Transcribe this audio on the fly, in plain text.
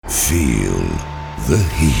Feel the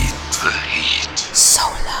heat. The heat.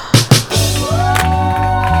 Solar.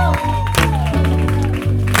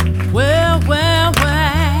 Well.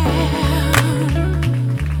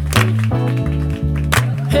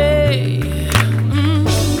 Hey.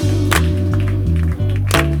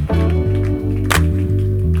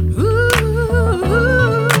 Ooh.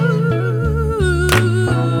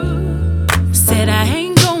 Said I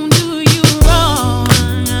ain't gon' do you wrong.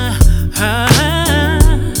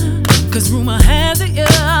 Cause rumor has it you're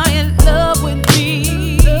in love with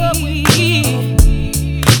me.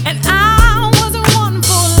 And I wasn't one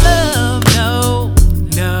for love,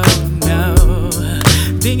 no.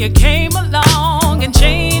 Then you came along and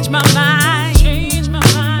changed my mind.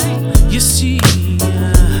 You see,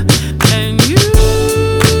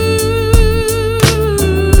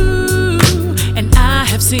 and I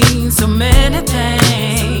have seen so many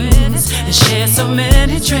things and shared so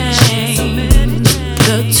many trains.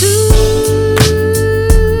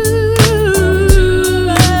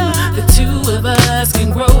 The two of us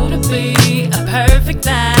can grow to be a perfect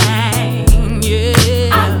thing.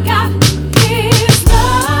 Yeah, I got this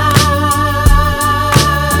love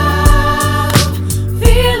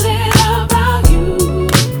feeling about you.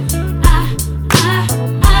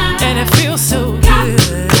 And it feels so good.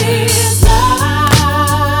 This love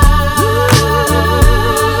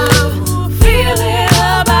feeling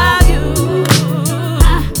about you.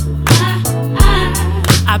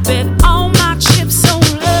 I bet all my chips on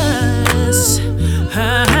us,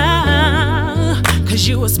 cause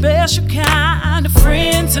you a special kind of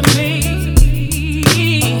friend to me.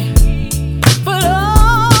 But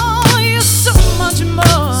oh, you're so much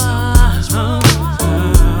more.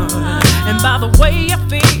 And by the way I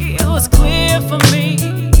feel, it's clear for me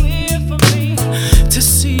to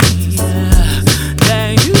see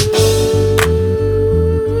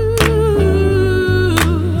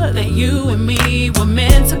that you and me were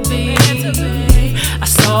meant to be. I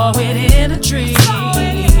saw it in a dream.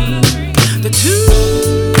 The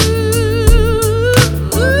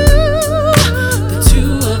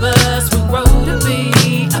two of us will grow to be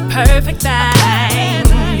a perfect thing.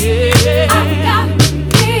 Yeah. I got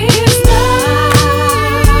this love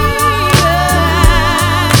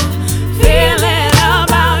feeling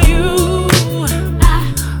about you.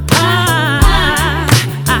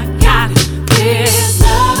 I got this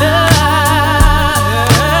love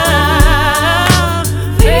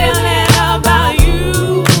feeling about you.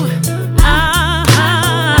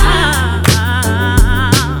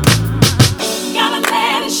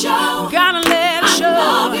 Gotta let it show. I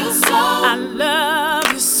love you so.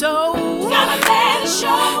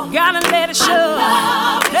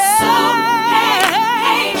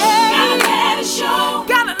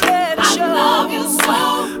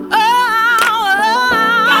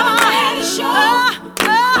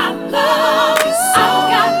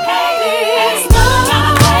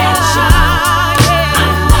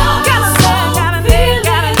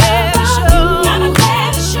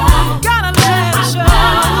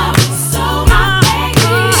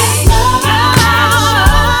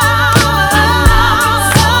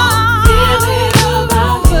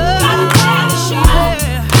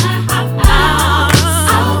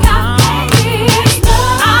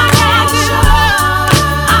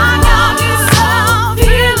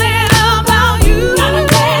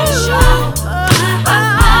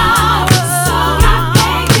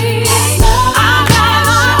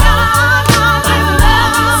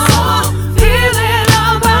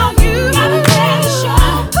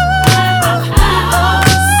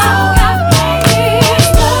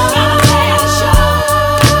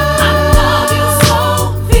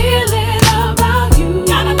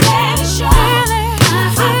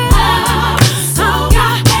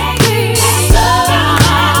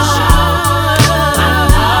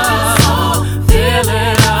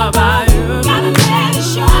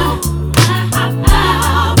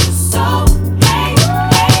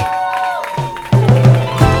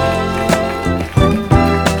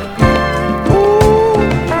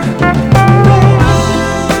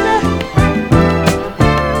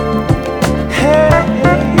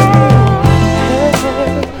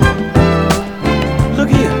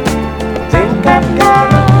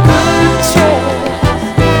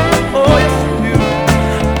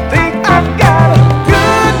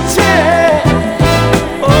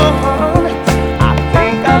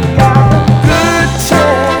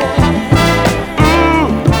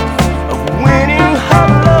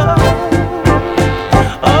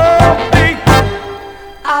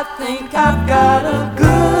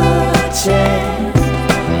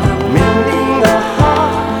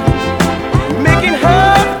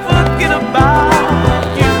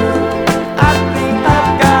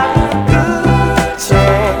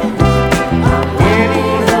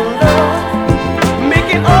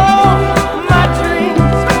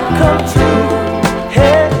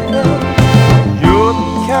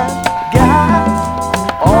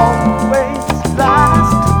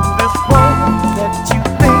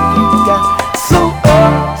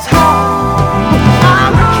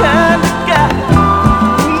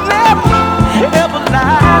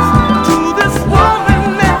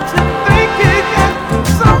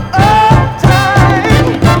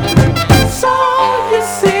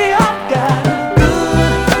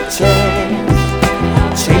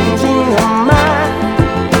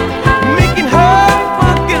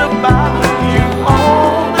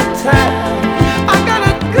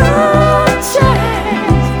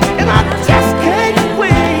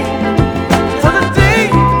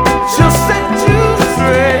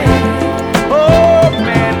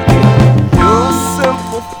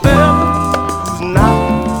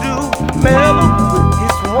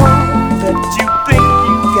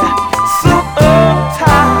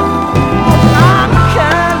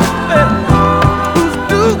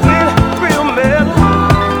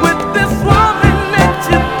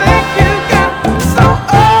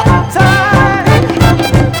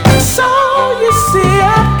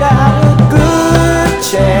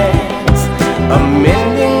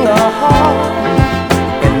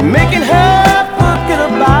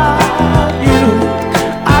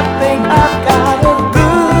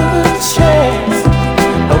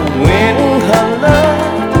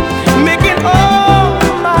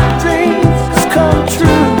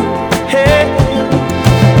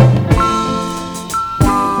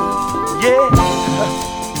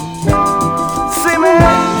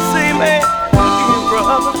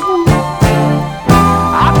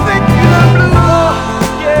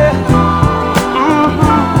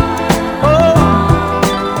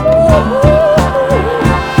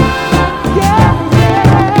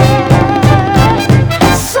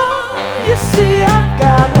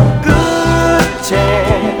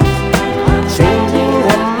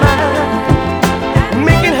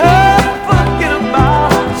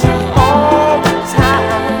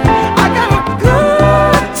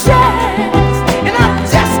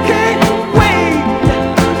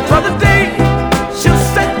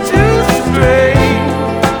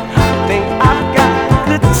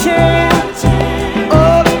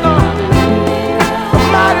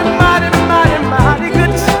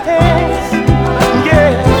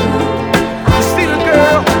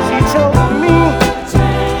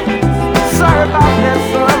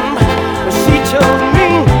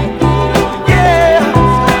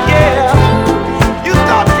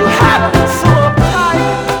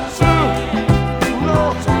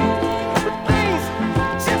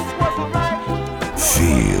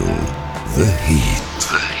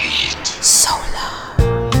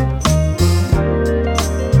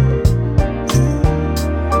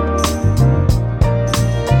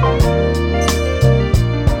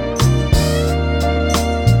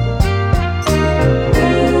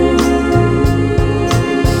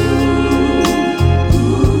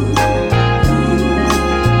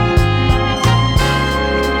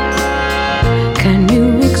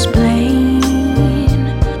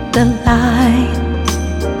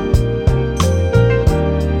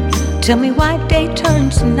 Tell me why day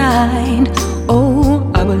turns to night.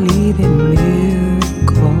 Oh, I believe in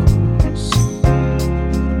miracles.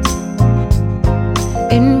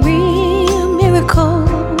 In real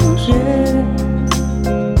miracles, yeah.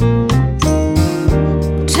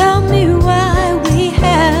 Tell me why we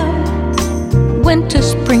have winter,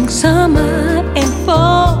 spring, summer, and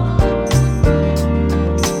fall.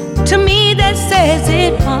 To me that says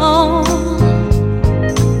it all.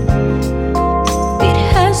 It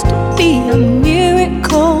has to be a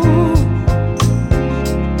miracle.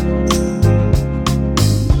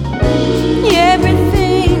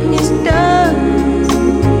 Everything is done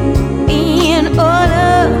in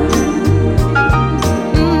order.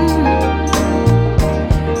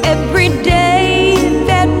 Every day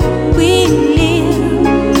that we live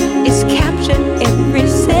is captured every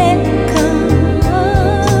second.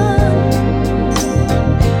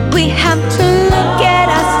 We have to look at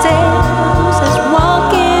ourselves as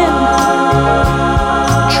walking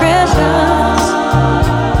treasures.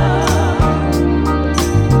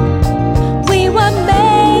 We were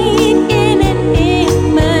made in an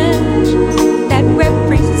image that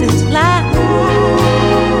represents life.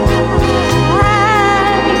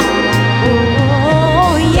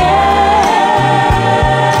 Oh yeah,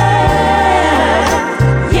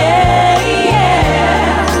 yeah, yeah.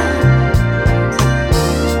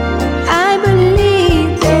 I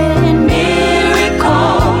believe in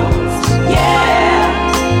miracles, yeah,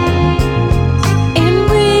 in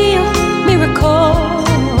real miracles.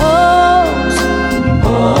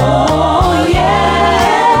 Oh yeah,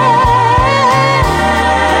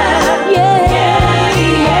 yeah,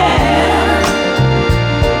 yeah.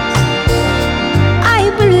 I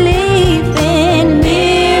believe in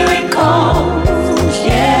miracles,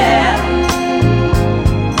 yeah,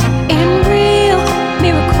 in real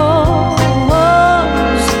miracles.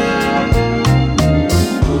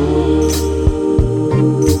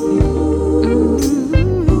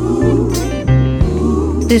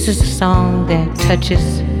 This is a song that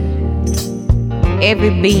touches every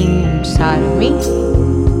being inside of me.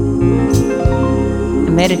 I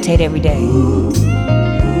meditate every day.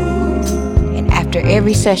 And after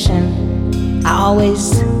every session, I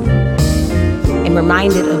always am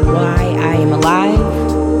reminded of why I am alive.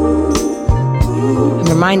 I'm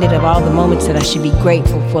reminded of all the moments that I should be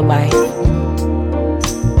grateful for life.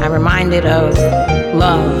 I'm reminded of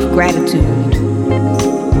love, gratitude,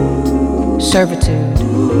 servitude.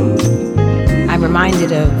 I'm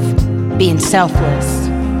reminded of being selfless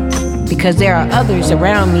because there are others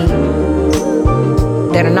around me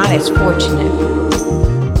that are not as fortunate.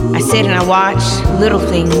 I sit and I watch little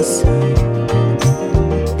things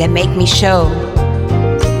that make me show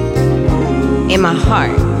in my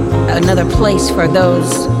heart another place for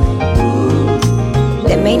those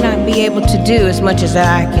that may not be able to do as much as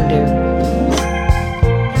I can do.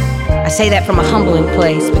 I say that from a humbling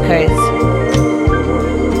place because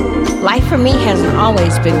life for me hasn't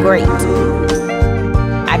always been great.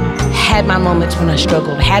 I've had my moments when I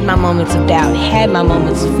struggled, had my moments of doubt, had my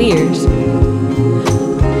moments of fears.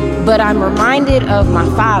 But I'm reminded of my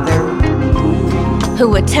father who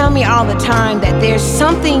would tell me all the time that there's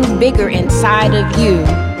something bigger inside of you.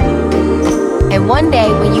 And one day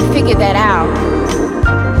when you figure that out,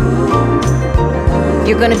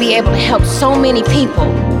 you're gonna be able to help so many people.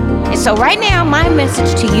 And so right now, my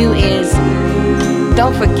message to you is,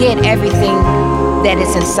 don't forget everything that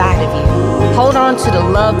is inside of you. Hold on to the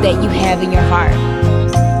love that you have in your heart.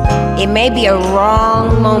 It may be a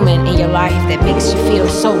wrong moment in your life that makes you feel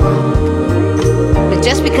so wrong. But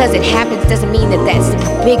just because it happens doesn't mean that that's the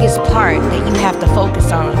biggest part that you have to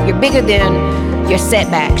focus on. You're bigger than your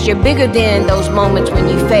setbacks. You're bigger than those moments when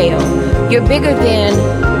you fail. You're bigger than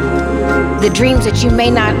the dreams that you may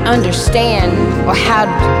not understand or how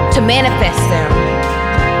to manifest them.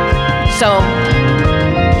 So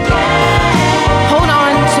hold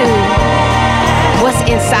on to what's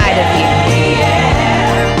inside of you.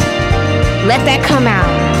 Let that come out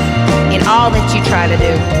in all that you try to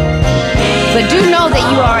do. But do know that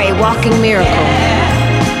you are a walking miracle.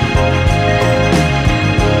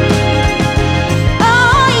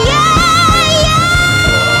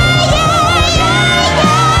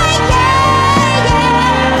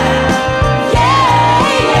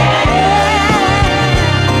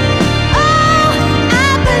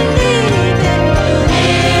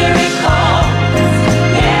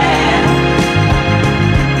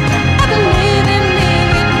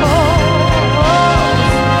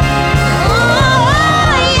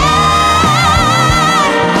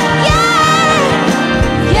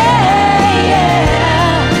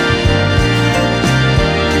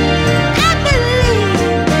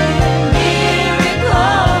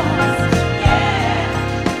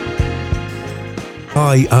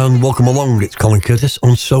 Hi and welcome along. It's Colin Curtis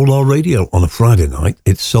on Solar Radio on a Friday night.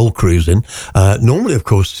 It's Soul Cruising. Normally, of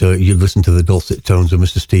course, you listen to the dulcet tones of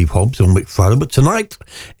Mr. Steve Hobbs or Mick Farrer, but tonight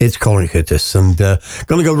it's Colin Curtis and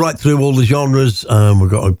going to go right through all the genres. We've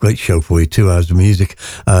got a great show for you, 2 hours of music,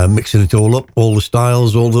 mixing it all up, all the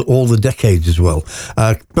styles, all the decades as well.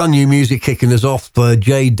 Brand new music kicking us off.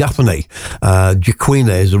 Jay Daphne,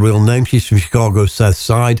 Jaquina is a real name. She's from Chicago South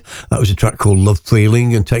Side. That was a track called Love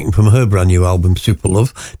Feeling and taken from her brand new album Super Love.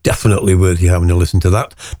 Definitely worth you having a listen to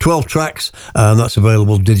that. 12 tracks, and that's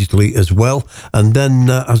available digitally as well. And then,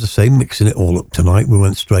 as I say, mixing it all up tonight, we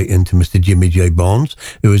went straight into Mr. Jimmy J. Barnes,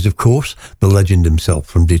 who is, of course, the legend himself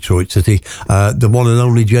from Detroit City. The one and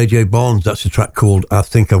only J.J. Barnes. That's a track called I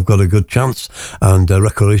Think I've Got a Good Chance, and a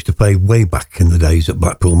record I used to play way back in the days at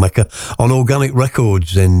Blackpool Mecca on Organic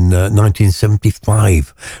Records in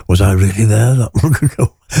 1975. Was I really there that long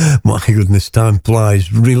ago? My goodness, time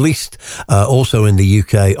flies. Released also in the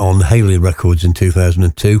UK on Haley Records in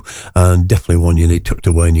 2002, and definitely one you need tucked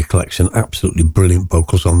away in your collection. Absolutely brilliant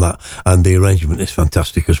vocals on that, and the arrangement is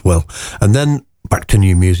fantastic as well. And then back to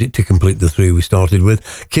new music to complete the three we started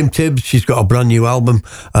with. Kim Tibbs, she's got a brand new album,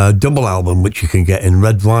 double album, which you can get in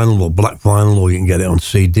red vinyl or black vinyl, or you can get it on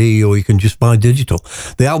CD, or you can just buy digital.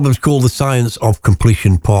 The album's called The Science of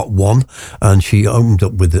Completion Part 1, and she opened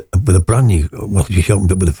up with a brand new, well, she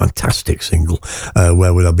opened up with a fantastic single,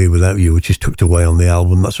 Where Would I Be Without You, which is tucked away on the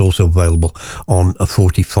album. That's also available on a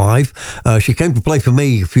 45. She came to play for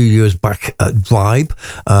me a few years back at Vibe,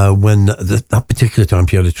 when that particular time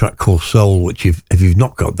she had a track called Soul, which if you've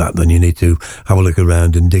not got that, then you need to have a look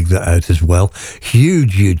around and dig that out as well.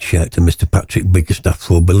 Huge shout to Mr. Patrick Biggerstaff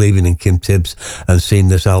for believing in Kim Tibbs and seeing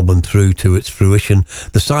this album through to its fruition.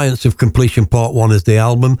 The Science of Completion Part 1 is the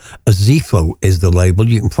album. Azipho is the label.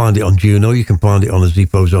 You can find it on Juno. You can find it on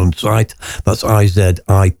Azipho's own site. That's Izipho.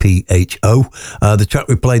 The track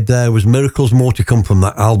we played there was Miracles. More to come from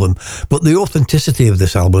that album. But the authenticity of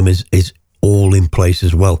this album is all in place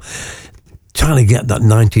as well. Trying to get that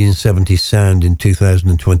 1970s sound in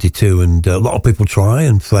 2022, and a lot of people try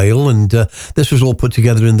and fail, and this was all put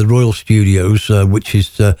together in the Royal Studios, which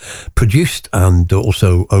is produced and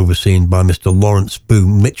also overseen by Mr. Lawrence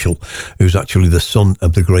Boone Mitchell, who's actually the son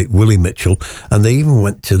of the great Willie Mitchell, and they even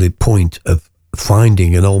went to the point of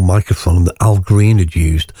finding an old microphone that Al Green had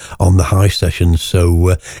used on the high sessions.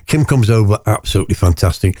 So Kim comes over, absolutely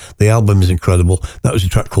fantastic. The album is incredible. That was a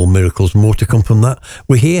track called Miracles. More to come from that.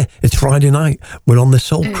 We're here. It's Friday night. We're on this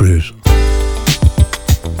Soul Cruise.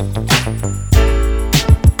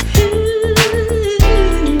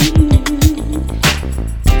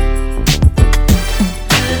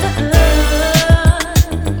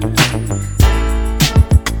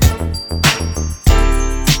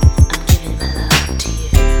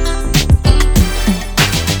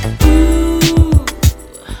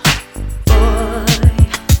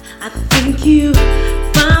 You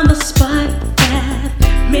found the spot that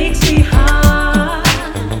makes me hard.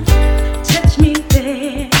 Touch me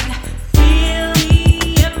there, feel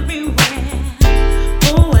me everywhere.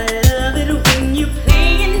 Oh, I love it when you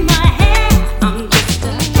play in my hair. I'm just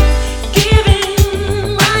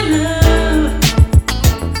giving my love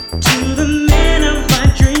to the man of my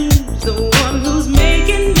dreams, the one who's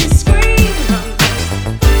making me scream. I'm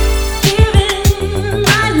just giving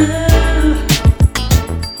my love.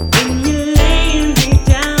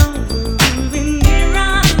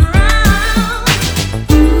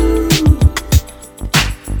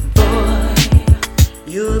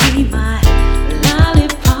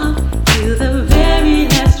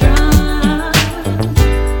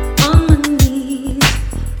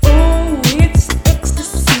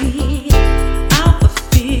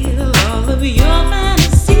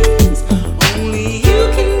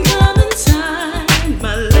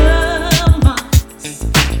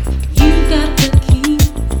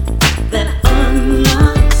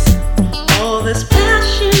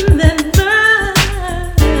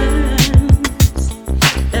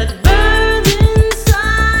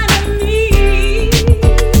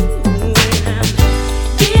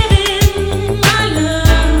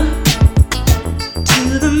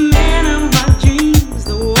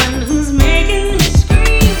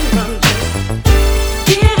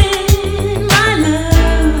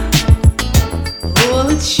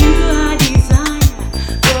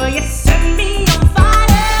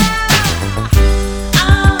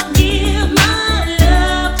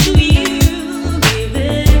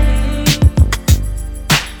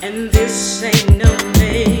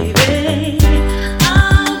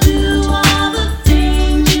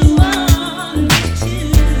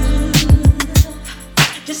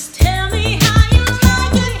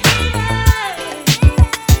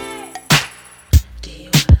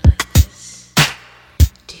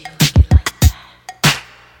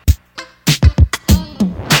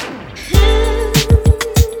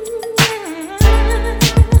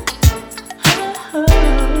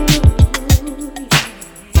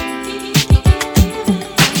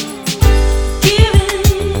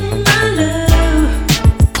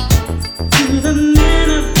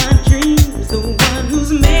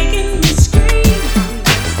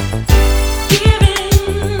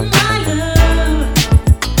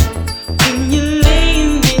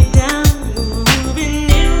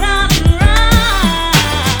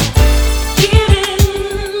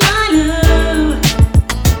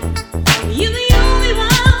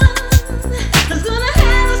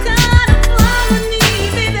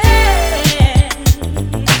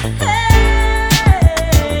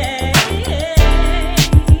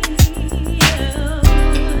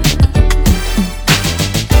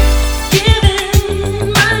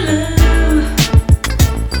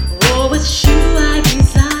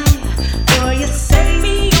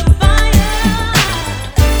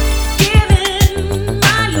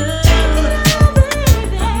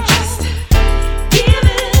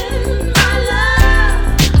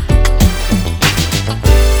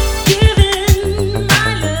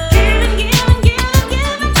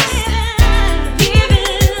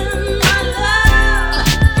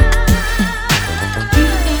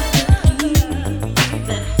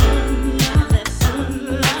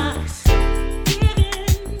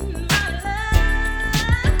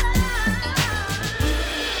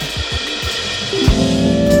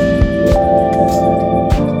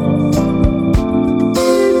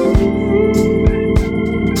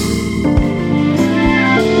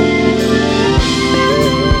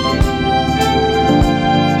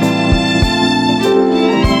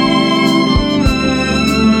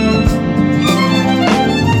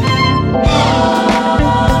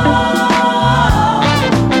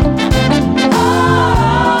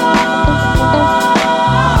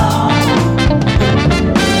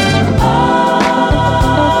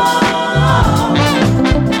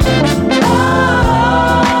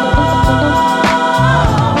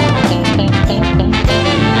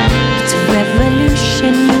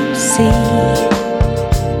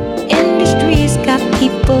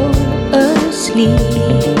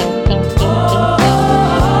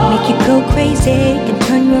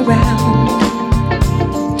 around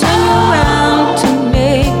to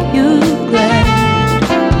make you glad.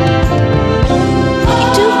 You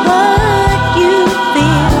do what you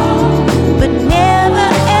feel, but never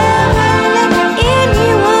ever let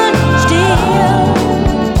anyone steal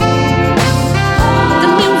the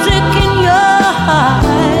music in your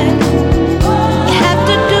heart. You have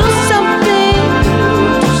to do something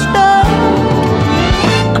to start.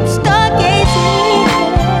 I'm stargazing,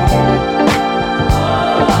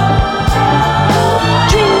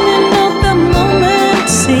 dreaming of the moment.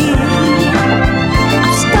 See,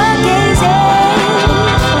 I'm stargazing,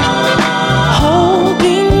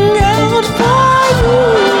 holding out for you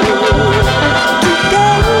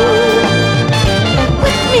today.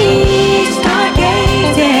 With me,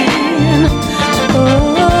 stargazing.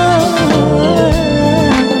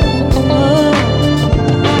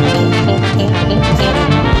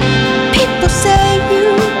 People say you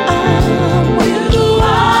are what you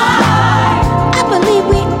are. I believe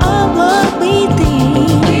we are what we think.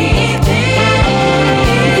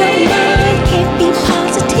 Your mind can't be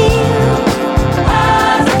positive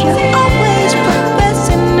if you're always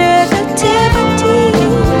professing negativity.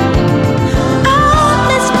 Oh,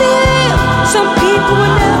 let's feel. Some people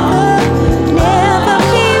will never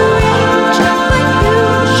be rich, but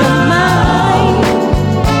use your mind.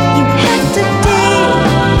 You have to dig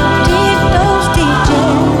those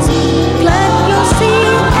ditches, plant your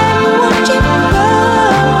seed and watch it grow.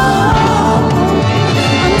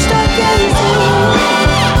 I'm stargazing,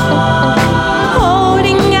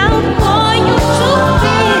 holding out for you to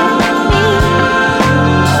feel me.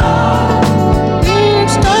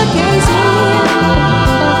 Stargazing.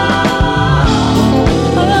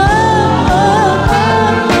 I'm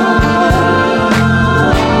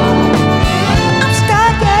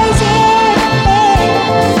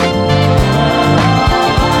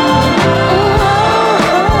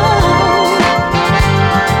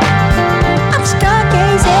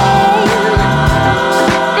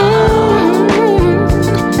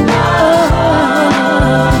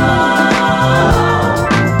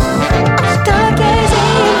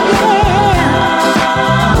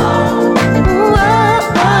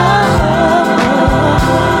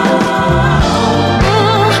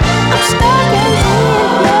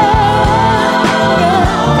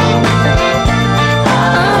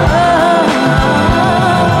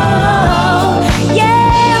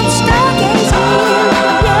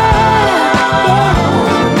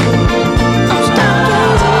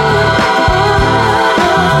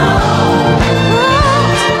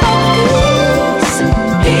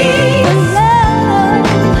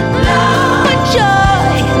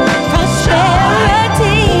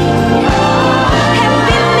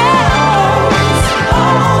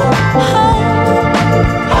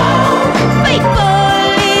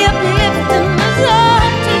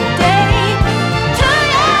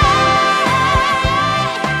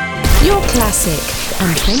Your classic on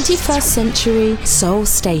 21st Century Soul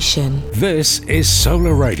Station. This is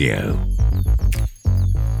Solar Radio.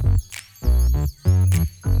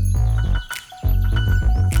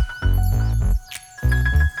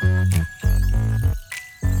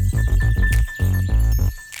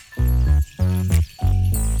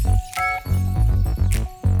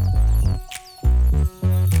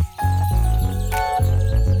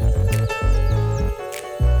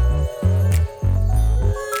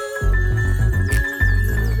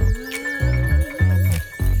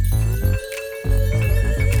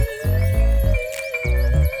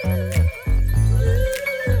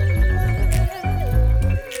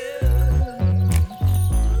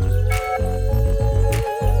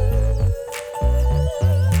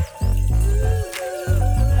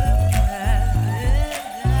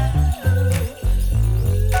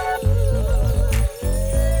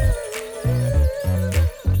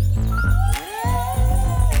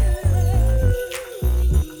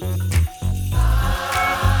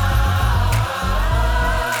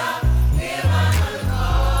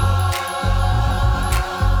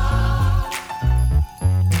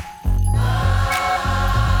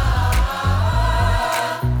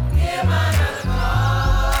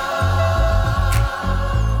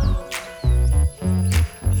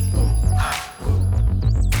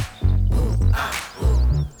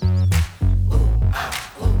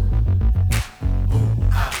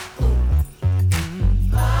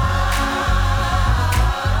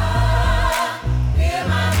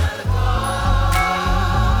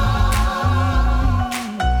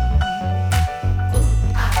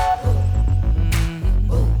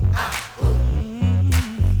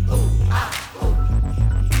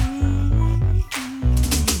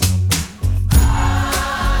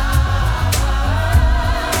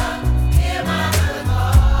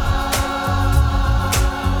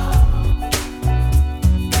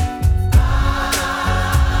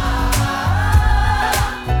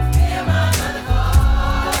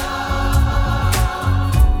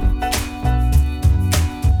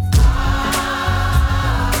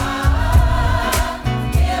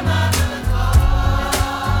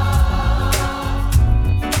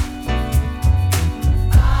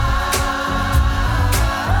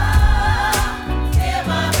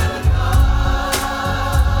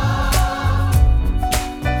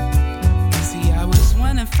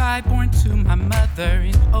 mother,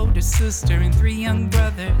 an older sister, and 3 young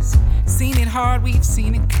brothers. Seen it hard, we've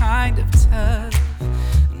seen it kind of tough.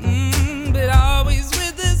 But always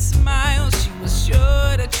with a smile, she was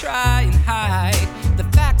sure to try and hide the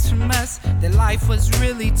facts from us, that life was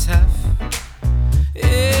really tough.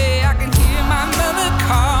 Hey, I can hear my mother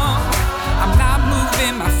call, I'm not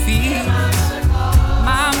moving my feet.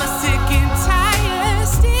 Mama's sick and tired,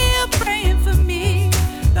 still praying for me.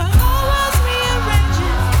 The whole world's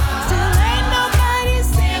rearranging, still ain't nobody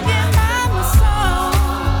singing Mama's song.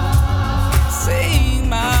 Sing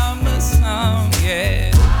Mama's song, yeah.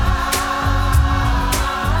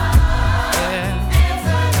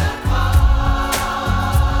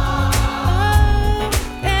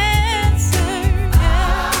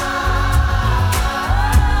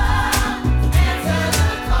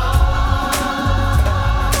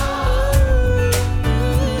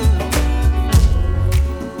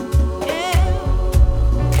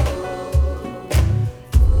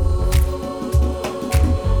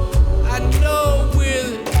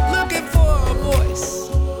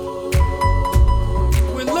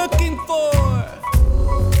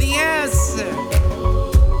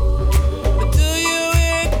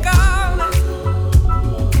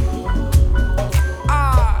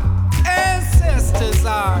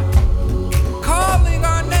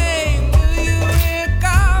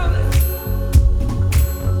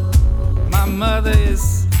 Mother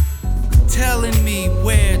is telling me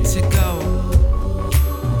where to go.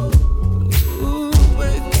 Ooh,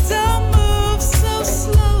 but don't move so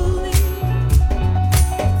slowly.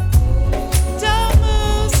 Don't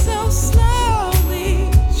move so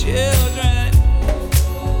slowly, children.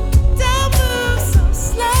 Don't move so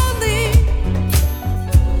slowly.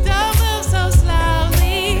 Don't move so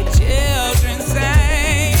slowly, children.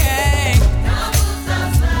 Sing. Don't move so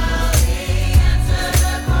slowly into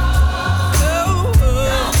the cold.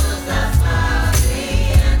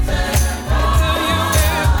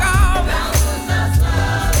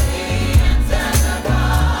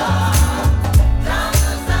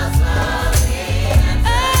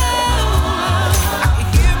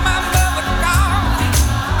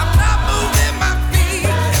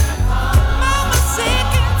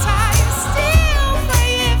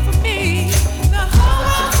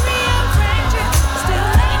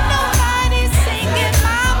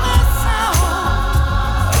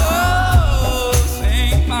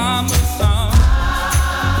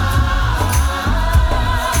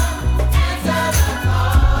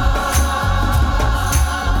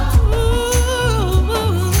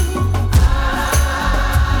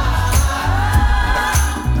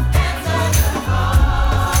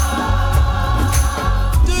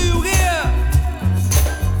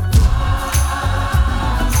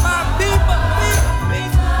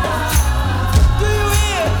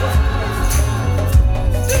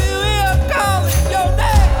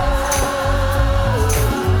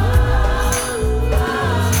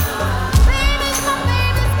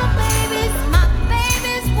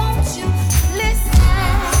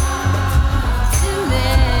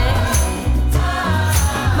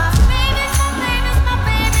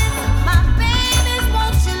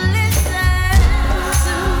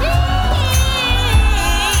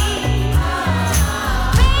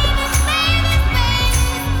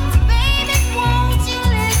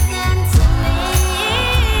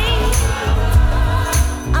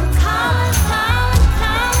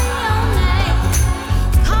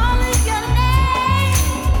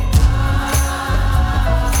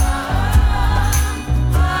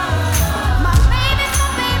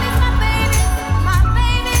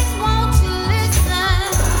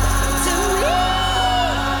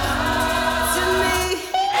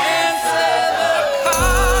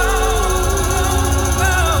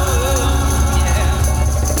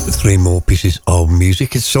 Three more pieces of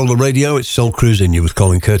music. It's Solar Radio, it's Soul Cruising. You with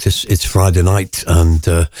Colin Curtis. It's Friday night, and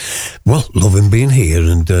well, love him being here.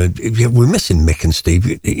 And we're missing Mick and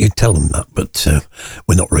Steve. You tell them that, but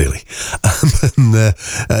we're not really.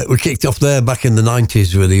 We kicked off there back in the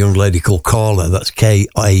 90s with a young lady called Carla. That's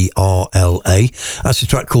Karla. That's a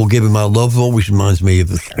track called Giving My Love. Always reminds me of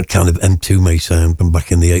the kind of M2 May sound from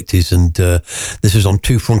back in the 80s. And this is on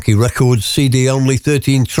Too Funky Records, CD only,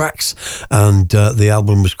 13 tracks, and the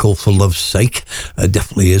album was called For Love's Sake.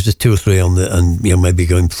 Definitely is. There's 2 or 3 on there, and maybe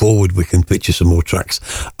going forward we can feature some more tracks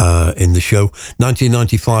in the show.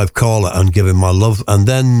 1995, Carla and Giving My Love, and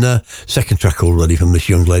then second track already from this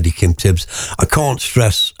young lady, Kim Tibbs. I can't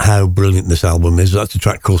stress how brilliant this album is. That's a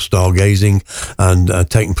track called Stargazing, and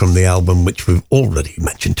taken from the album which we've already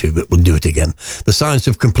mentioned too, but we'll do it again. The Science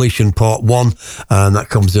of Completion Part 1, and that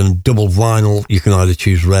comes in double vinyl. You can either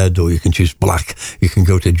choose red or you can choose black. You can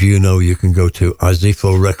go to Juno, you can go to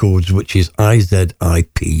Izifo Records, Records, which is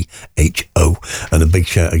IZIPHO. And a big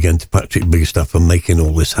shout again to Patrick Biggerstaff for making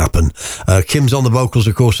all this happen. Kim's on the vocals,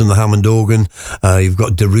 of course, and the Hammond organ. You've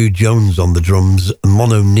got Daru Jones on the drums,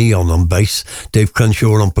 Mono Neon on bass, Dave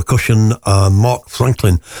Crenshaw on percussion, Mark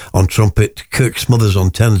Franklin on trumpet, Kirk Smothers on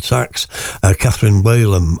tenor sax, Cameron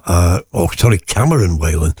Whalen on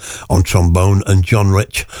trombone, and John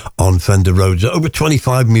Rich on Fender Rhodes. Over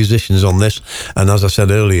 25 musicians on this, and as I said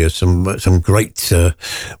earlier, some great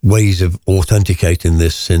ways of authenticating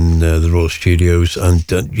this in the Royal Studios, and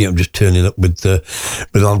just turning up with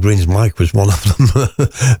Al Green's mic was one of them.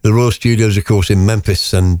 The Royal Studios, of course, in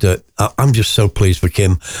Memphis, and I'm just so pleased for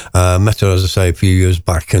Kim. Met her, as I say, a few years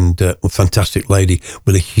back, and a fantastic lady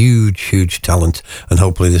with a huge talent, and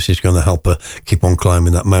hopefully this is going to help her keep on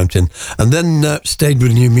climbing that mountain. And then stayed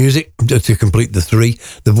with new music to complete the three,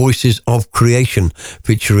 The Voices of Creation,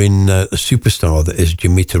 featuring a superstar that is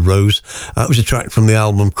Jamita Rose. It was a track from the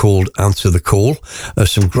album called Answer the Call.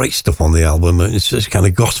 Some great stuff on the album. It's kind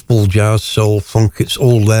of gospel, jazz, soul, funk, it's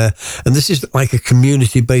all there. And this is like a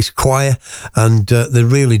community-based choir, and they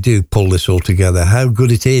really do pull this all together. How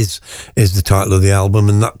Good It Is the title of the album,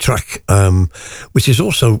 and that track, which is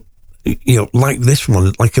also, like this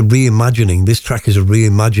one, like a reimagining. This track is a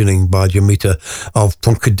reimagining by Jamita of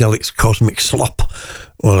Funkadelic's Cosmic Slop.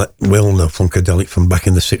 Well, we all know Funkadelic from back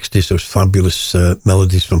in the 60s, those fabulous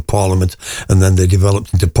melodies from Parliament, and then they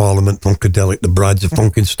developed into Parliament, Funkadelic, The Brides of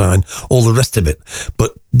Funkenstein, all the rest of it.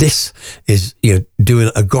 But this is,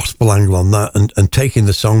 doing a gospel angle on that, and taking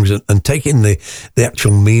the songs and taking the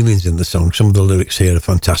actual meanings in the song. Some of the lyrics here are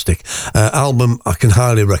fantastic. Album I can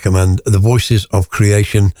highly recommend, The Voices of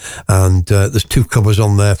Creation, and there's two covers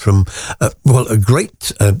on there from, a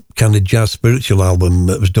great kind of jazz spiritual album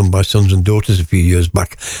that was done by Sons and Daughters a few years back,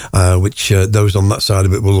 which those on that side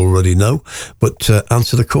of it will already know. But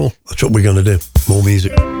Answer the Call, that's what we're going to do. More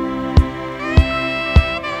music.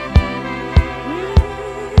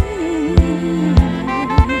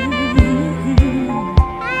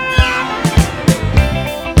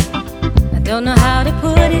 I don't know how to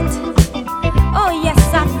put it. Oh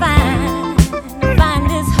yes, I find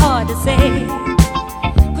it's hard to say.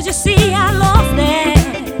 'Cause you see, I lost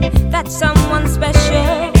that someone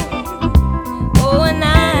special. Oh, and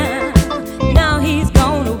now he's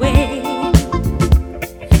gone away.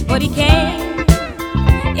 But he came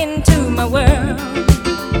into my world,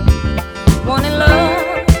 wanting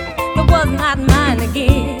love that was not mine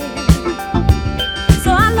again.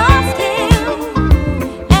 So I lost him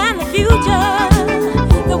and the future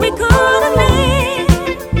that we could have made.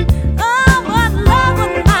 Oh, but love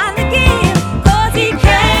was mine again. 'Cause he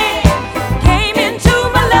came into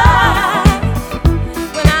my life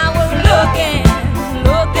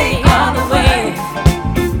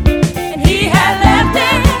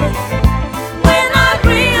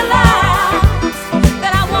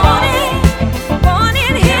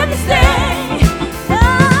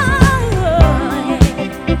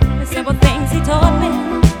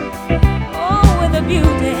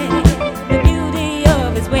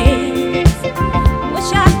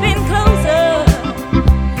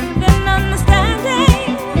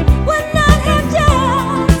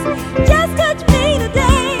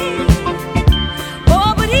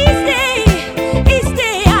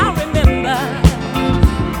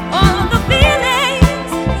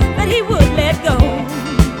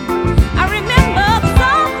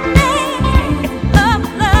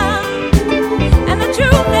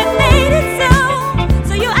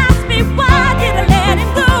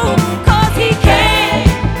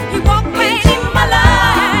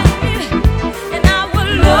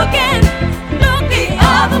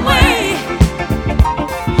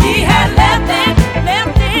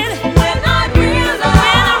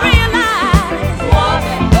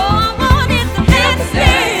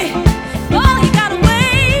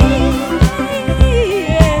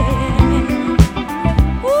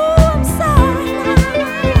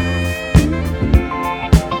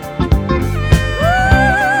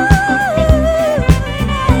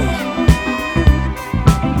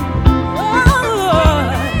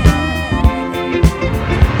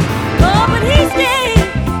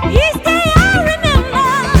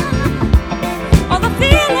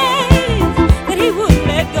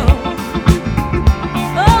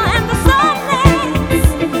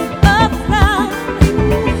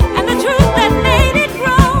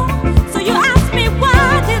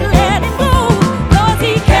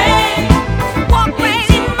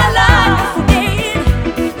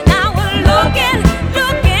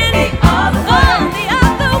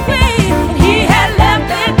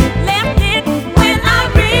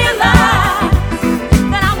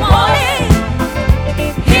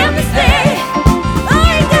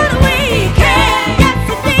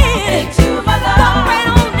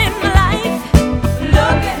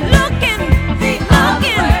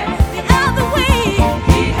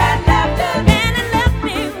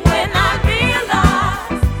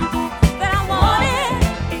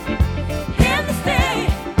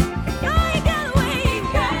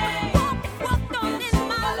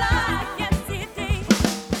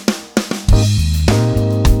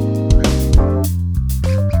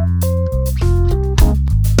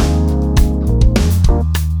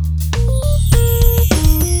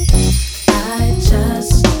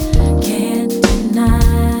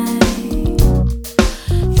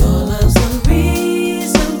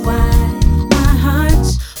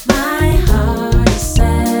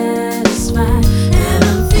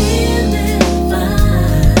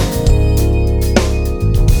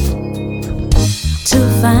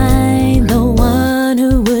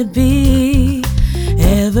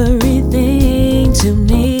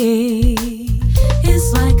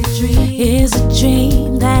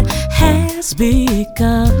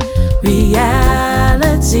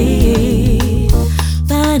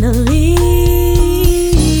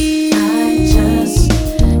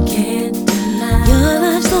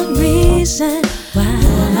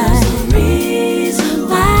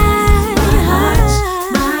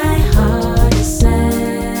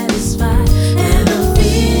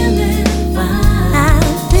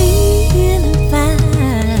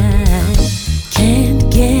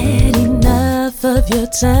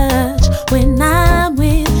such. When I'm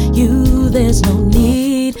with you, there's no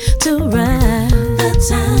need to run. The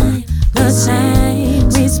time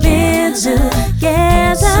we spend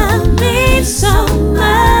together means so much.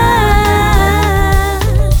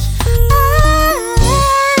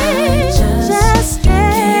 I just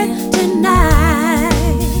can't deny.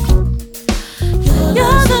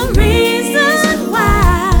 You're the reason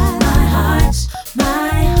why my heart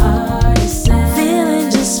is sad.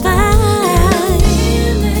 Feeling just fine.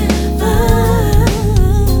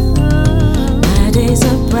 My days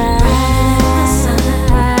are bright.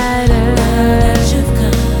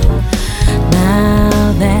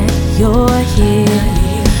 You're here,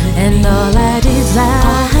 and all I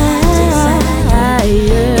desire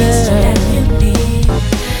is to have you near.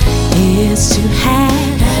 Is to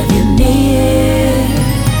have you near.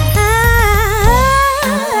 I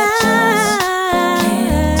just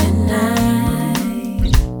can't deny.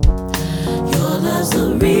 Your love's the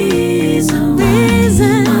reason why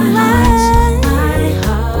my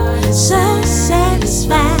heart is so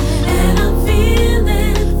satisfied, and I'm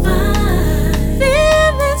feeling fine.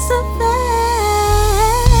 Feeling so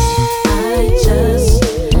fine. I just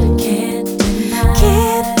can't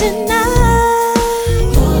deny.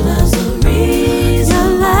 Your love's the reason. Your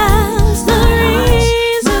love's the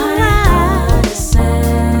reason why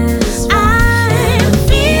I'm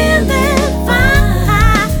feeling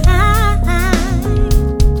fine.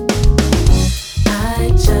 I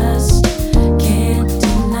just can't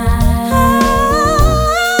deny.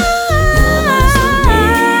 Your love's the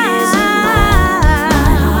reason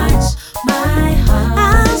why my heart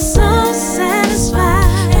I'm so satisfied,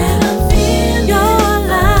 and I'm feeling your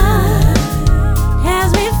love has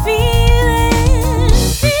me feeling.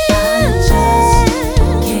 I just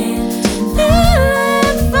can't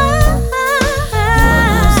feeling fine.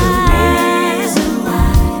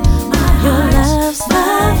 Your love's the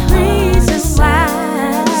reason why.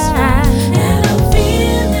 And I'm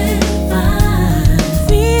feeling fine.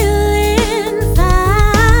 Feeling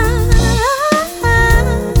fine.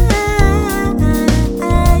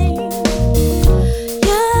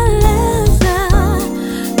 Your love's the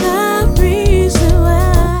reason why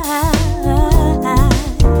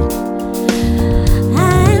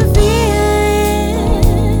I'm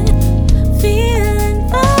feeling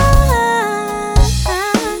fine.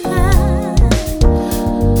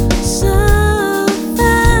 So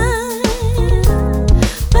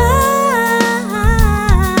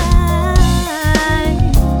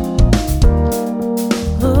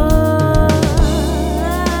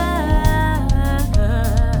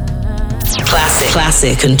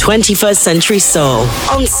Classic and 21st Century Soul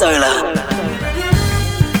on Solar.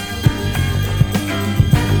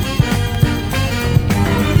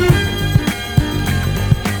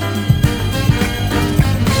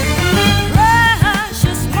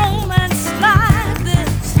 precious moments like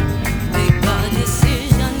this make a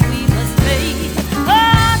decision we must make.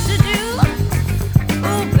 What to do,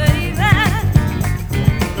 oh baby,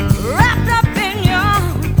 wrapped up in your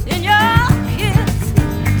kiss.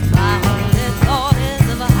 My only thought is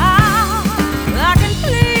of how I can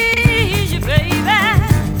please you, baby.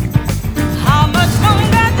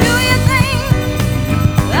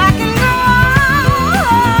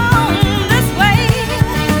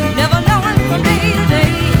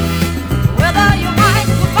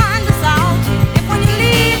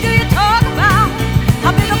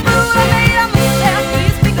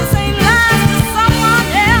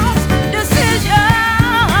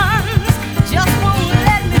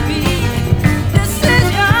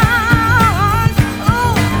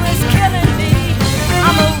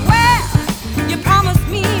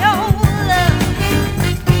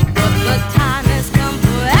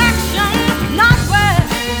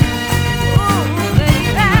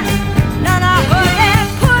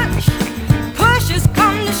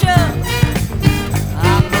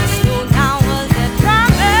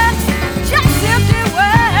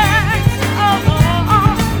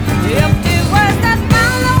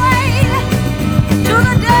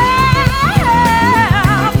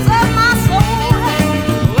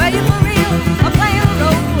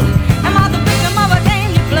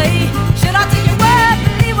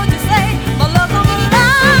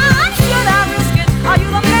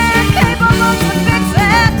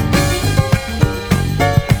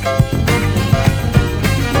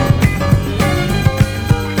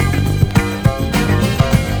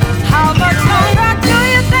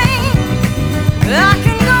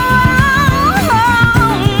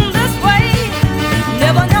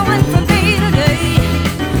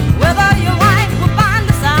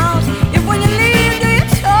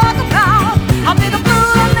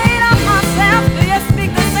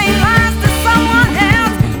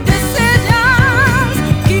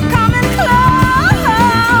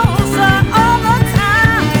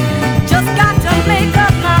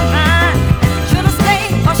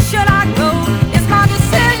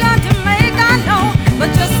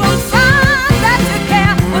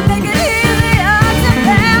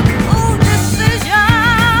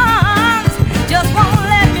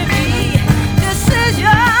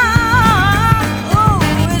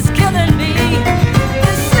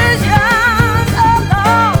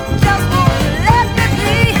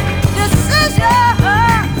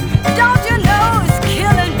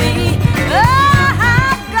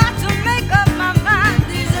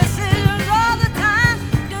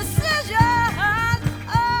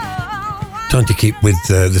 trying to keep with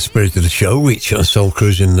the spirit of the show, which Soul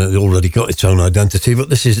Cruising already got its own identity, but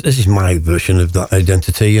this is my version of that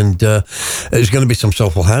identity, and there's going to be some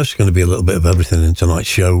soulful house, going to be a little bit of everything in tonight's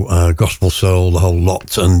show, gospel, soul, the whole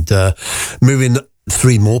lot, and moving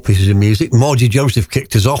 3 more pieces of music. Margie Joseph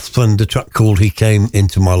kicked us off, and a track called He Came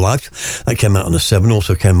Into My Life. That came out on a 7,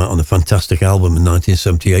 also came out on a fantastic album in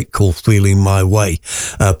 1978 called Feeling My Way,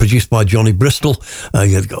 produced by Johnny Bristol.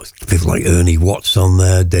 You've got people like Ernie Watts on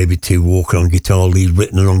there, David T. Walker on guitar, Lee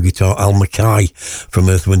Ritner on guitar, Al Mackay from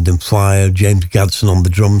Earth, Wind and Fire, James Gadsden on the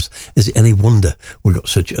drums. Is it any wonder we've got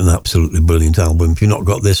such an absolutely brilliant album? If you've not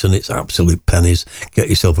got this and it's absolute pennies, get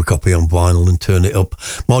yourself a copy on vinyl and turn it up.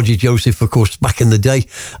 Margie Joseph, of course, back in the day,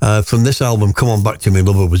 from this album, Come On Back to Me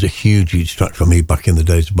Lover, was a huge track for me back in the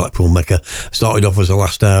days of Blackpool Mecca. Started off as a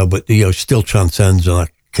last hour, but still transcends, and I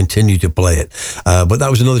continue to play it. But that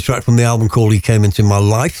was another track from the album called He Came Into My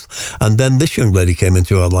Life. And then this young lady came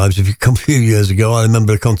into our lives a few years ago. I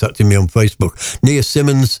remember her contacting me on Facebook. Nia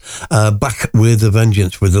Simmons, back with a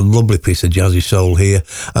vengeance, with a lovely piece of jazzy soul here.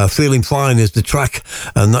 Feeling Fine is the track,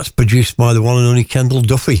 and that's produced by the one and only Kendall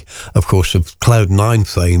Duffy, of course, of Cloud9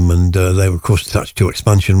 fame, and they were, of course, attached to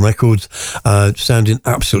Expansion Records. Sounding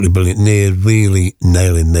absolutely brilliant. Nia really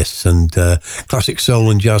nailing this, and classic soul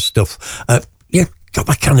and jazz stuff. Got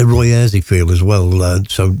that kind of Roy Ayresy feel as well,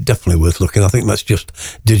 so definitely worth looking. I think that's just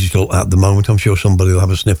digital at the moment. I'm sure somebody will have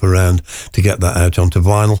a sniff around to get that out onto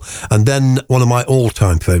vinyl. And then one of my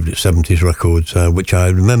all-time favourite 70s records, which I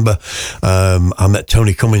remember, I met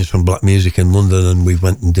Tony Cummins from Black Music in London, and we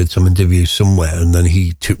went and did some interviews somewhere, and then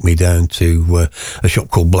he took me down to a shop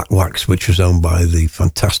called Black Wax, which was owned by the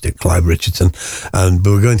fantastic Clive Richardson, and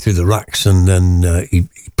we were going through the racks, and then he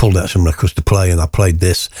pulled out some records to play, and I played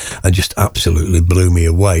this, and just absolutely blew me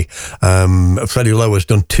away. Freddie Lowe has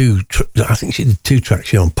done I think she did 2 tracks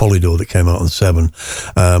here on Polydor that came out on 7,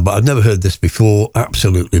 but I'd never heard this before.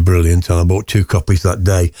 Absolutely brilliant, and I bought 2 copies that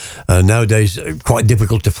day. Nowadays, quite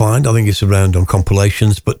difficult to find. I think it's around on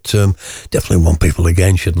compilations, but definitely one people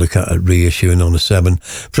again should look at reissuing on a 7.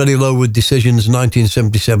 Freddie Lowe with Decisions,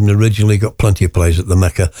 1977 originally, got plenty of plays at the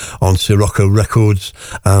Mecca on Sirocco Records,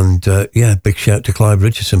 and big shout to Clive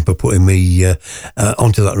Richardson for putting me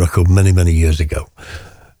onto that record many years ago.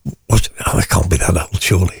 I can't be that old,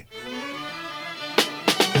 surely.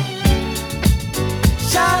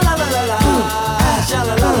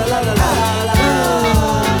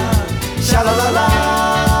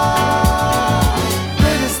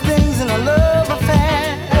 Greatest things in a love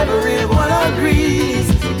affair, everyone agrees.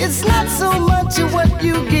 It's not so much of what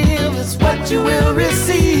you give, it's what you will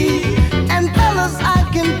receive. And fellas, I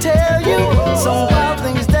can tell you some wild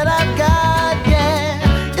things that I've got,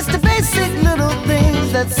 yeah. It's the basic little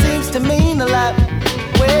things that seems to mean a lot.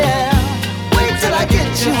 Well, wait till I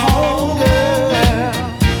get you home, girl.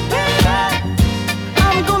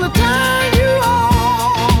 I'm gonna turn you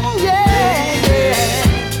on, yeah.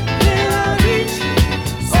 Then I'll reach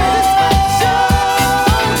satisfaction,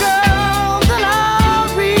 girl. Then I'll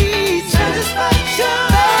reach satisfaction,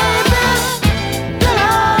 baby. Then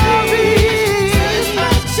I'll reach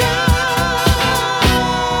satisfaction.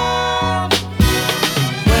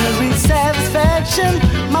 When I reach satisfaction,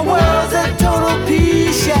 my world's at total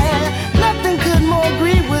peace, yeah. Nothing could more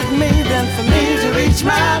agree with me than for me to reach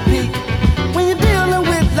my peak. When you're dealing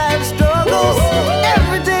with life struggles,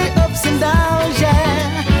 everyday ups and downs,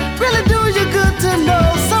 yeah. Really do you good to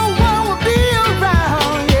know someone will be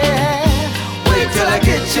around, yeah. Wait till I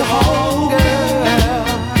get you home, girl.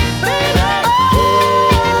 Baby,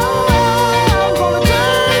 I'm gonna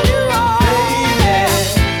turn you on, baby.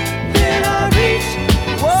 Then I reach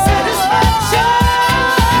satisfaction.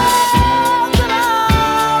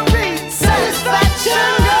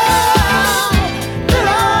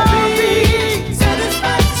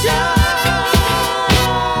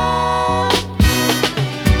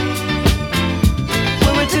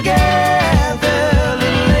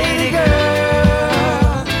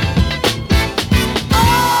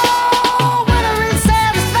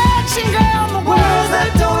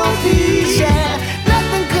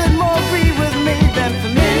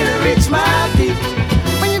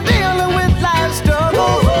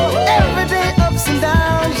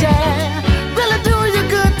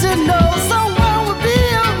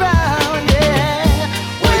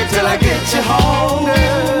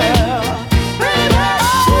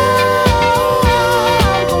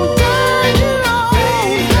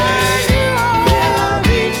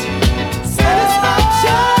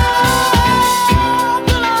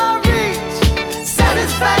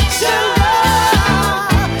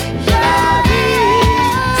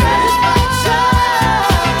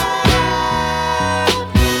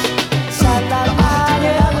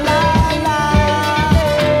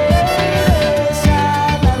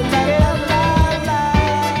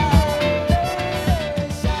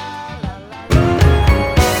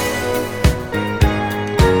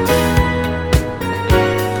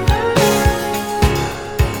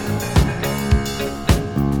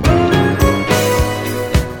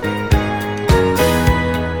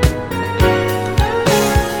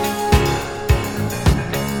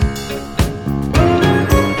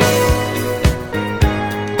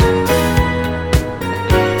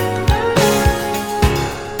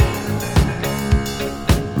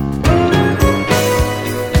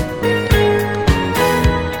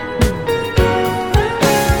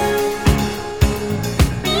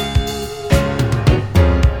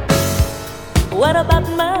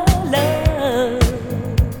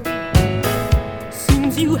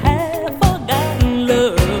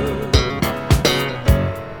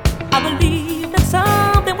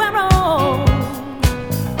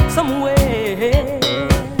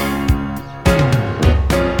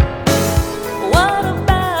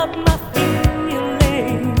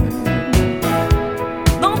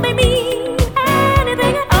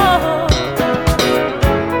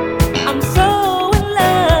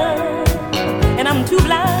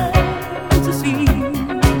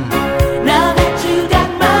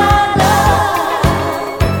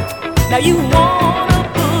 Now you wanna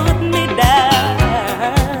put me down.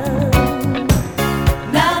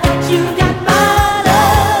 Now that you got my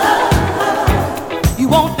love, you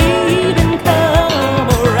won't even come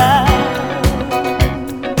around.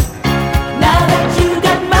 Now that you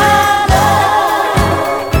got my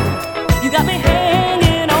love, you got me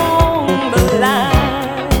hanging on the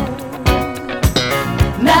line.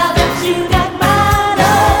 Now that you got my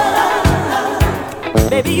love,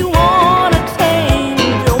 baby, you wanna change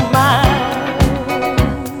your mind.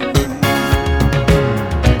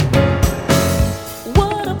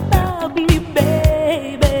 What about me,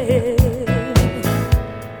 baby?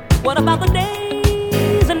 What about the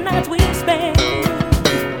days and nights we spend?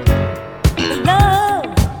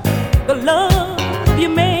 The love you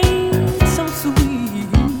made so sweet.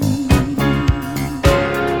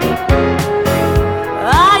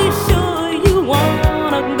 Are you sure you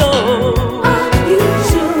wanna go? Are you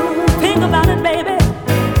sure? Think about it, baby,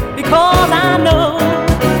 because I know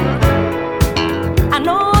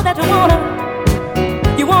that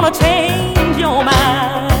you wanna change your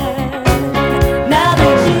mind. Now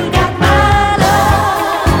that you got my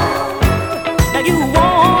love, now you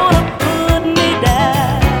wanna put me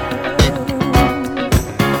down.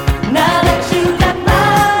 Now that you got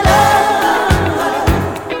my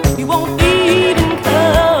love, you won't even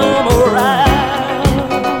come around.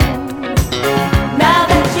 Now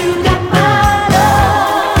that you got my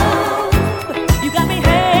love, you got me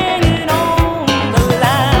hanging on the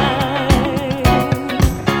line.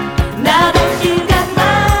 Now that you got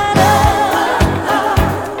my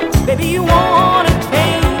love, baby, you wanna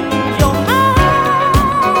change your mind.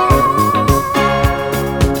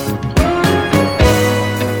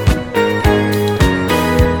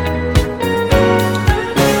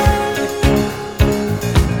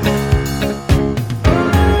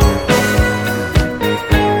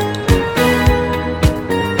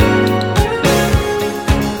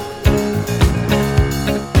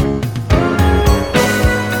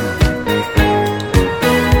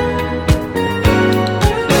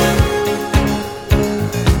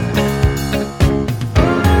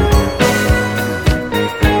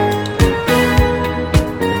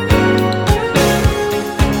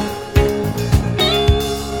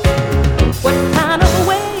 What kind of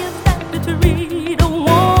way is that to treat a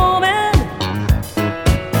woman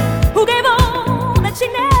who gave all that she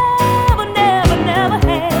never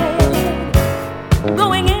had,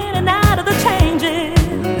 going in and out of the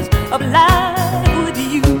changes of life with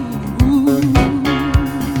you?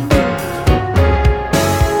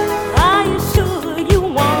 Are you sure you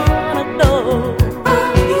wanna go?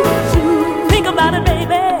 Are you sure? Think about it,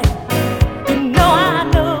 baby. You know I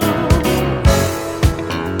know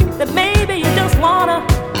that maybe you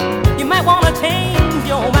might wanna change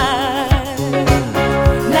your mind.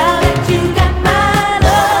 Now that you got my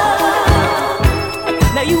love,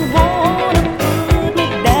 now you wanna put me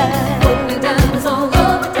down. Put me down, it's all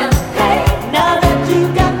over down. Hey, now that you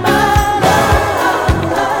got my love,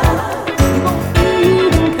 you won't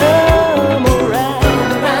even come around.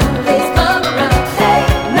 Please come around. Hey,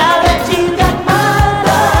 now that you got my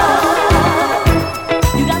love,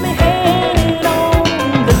 you got me hanging on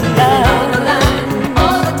the line.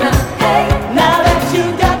 All the time. Hey, now that you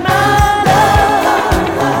got my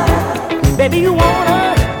love, baby, you wanna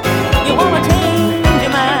change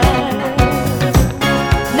your mind.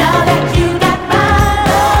 Now that you got my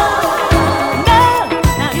love,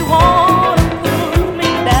 now you wanna put me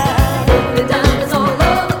down. Put me down, it's all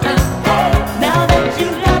over town. Hey, now that you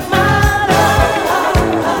got my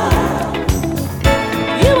love,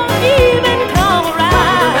 you won't even come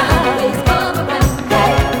around. Please come around.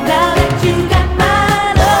 Hey, now that you got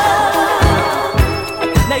my love,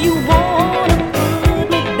 now you wanna put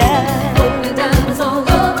me down. Put me down, it's all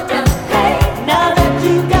over town. Hey, now that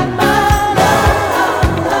you got my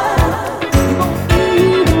love, you won't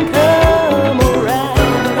even come around.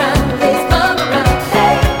 Please come around.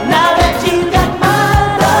 Hey, now that you got my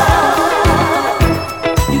love,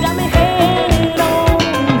 you got me hanging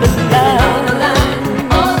on the line.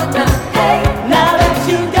 All the time. Hey, now that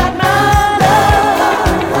you got my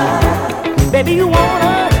love, baby, you wanna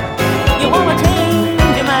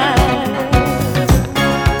change your mind.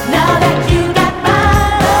 Now that you got my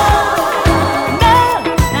love,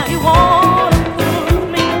 now you wanna put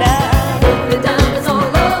me down. Put me down, it's all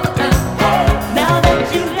over town. Hey, now that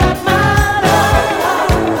you got my love,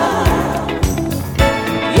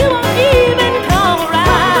 you won't even come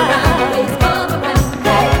around. Please come around.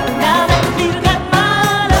 Hey, now that you got my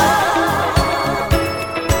love,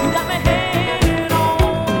 you got me hanging on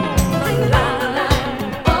the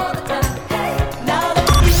line all the time. Hey, now that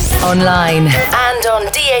you got Online and on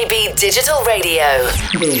DAB Free digital radio.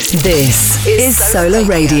 This is Solar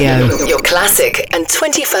Radio, your classic and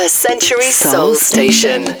 21st century soul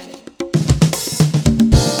station.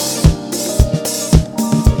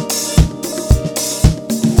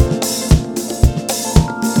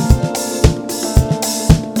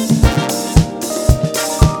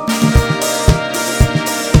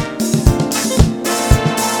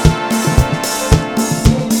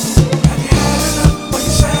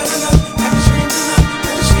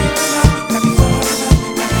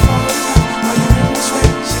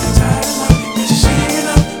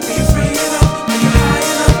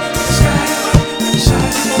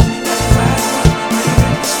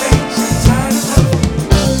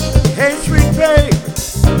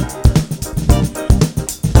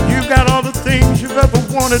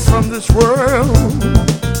 From this world,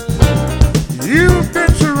 you've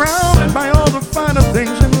been surrounded by all the finer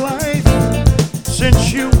things in life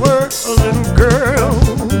since you were a little girl.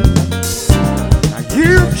 Now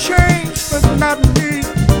you've changed, but not me.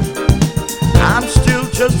 I'm still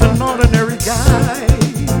just an ordinary guy.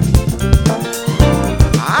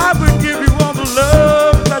 I would give you all the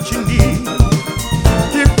love that you need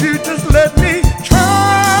if you just let me try.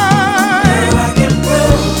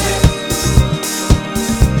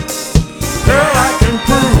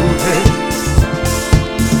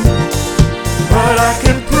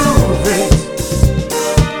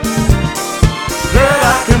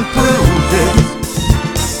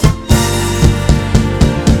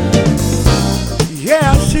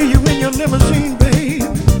 Limousine, babe,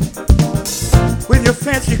 with your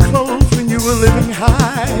fancy clothes when you were living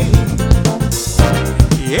high.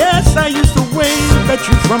 Yes, I used to wave at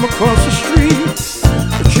you from across the street,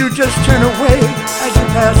 but you just turn away as you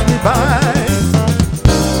pass me by.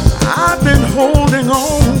 I've been holding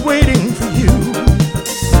on, waiting for you,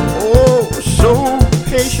 oh, so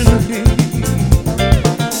patiently.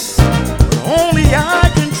 But only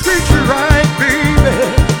I can treat you right,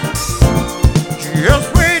 baby.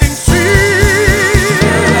 Just wait.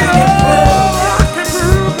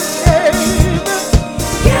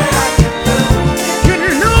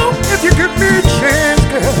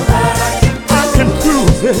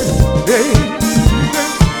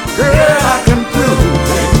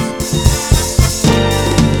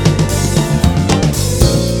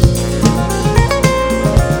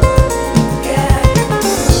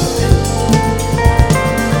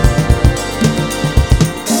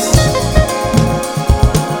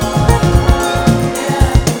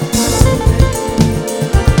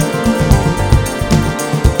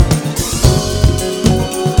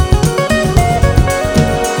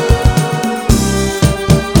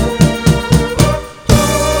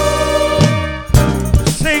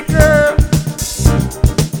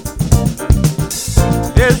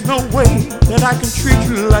 I can treat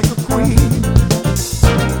you like a queen.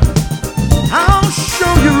 I'll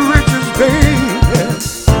show you riches, baby,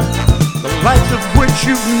 the likes of which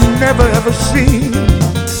you've never ever seen.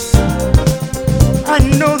 I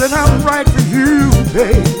know that I'm right for you,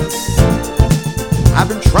 babe. I've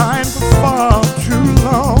been trying for far too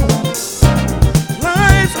long.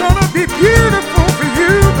 Life's gonna be beautiful for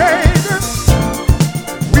you, baby.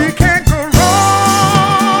 We can't go wrong.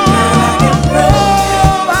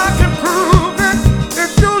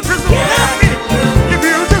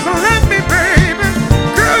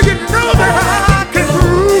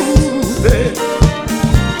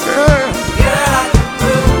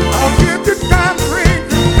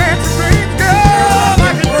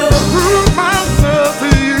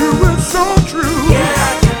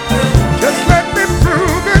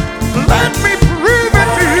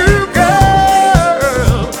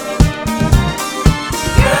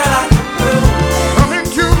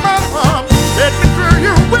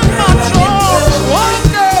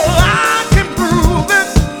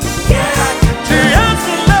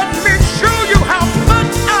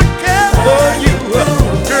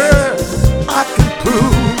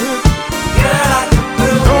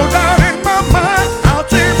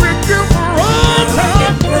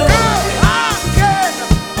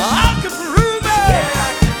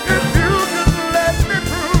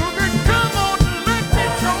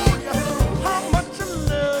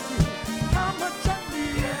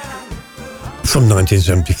 From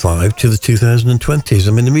 1975 to the 2020s.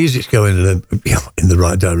 I mean, the music's going in the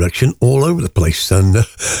right direction all over the place. And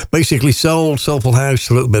basically soul, soulful house,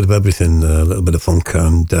 a little bit of everything, a little bit of funk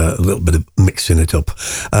and a little bit of mixing it up.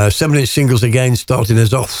 7-inch singles again starting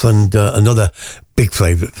us off, and another big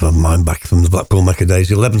favourite of mine back from the Blackpool Mecca days,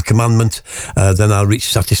 11th Commandment. Then I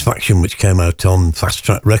reached Satisfaction, which came out on Fast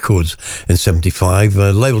Track Records in 75.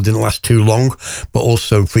 The label didn't last too long, but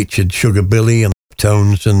also featured Sugar Billy and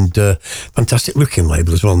Tones, and fantastic looking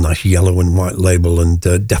label as well, nice yellow and white label, and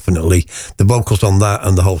definitely the vocals on that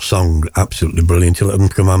and the whole song, absolutely brilliant.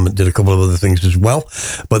 11th Commandment did a couple of other things as well,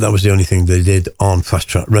 but that was the only thing they did on Fast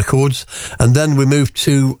Track Records. And then we moved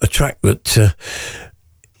to a track that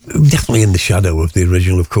definitely in the shadow of the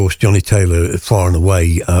original, of course, Johnny Taylor, Far and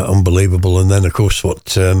Away, unbelievable. And then, of course,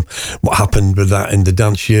 what happened with that in the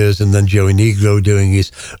dance years, and then Joey Negro doing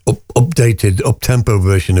his updated, up-tempo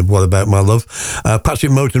version of What About My Love.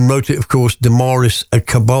 Patrick Moten wrote it, of course. Damaris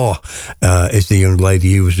Kabar is the young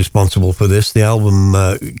lady who was responsible for this. The album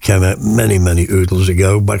came out many, many oodles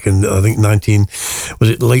ago, back in, I think,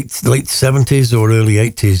 late 70s or early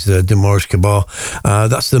 80s, Damaris Kabar.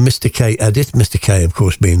 That's the Mr. K edit. Mr. K, of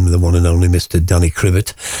course, being the one and only Mr. Danny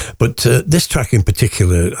Krivett. But this track in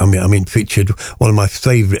particular, I mean, featured one of my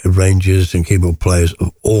favourite arrangers and keyboard players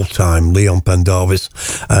of all time, Leon Pendarvis.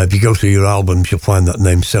 If you go through your albums, you'll find that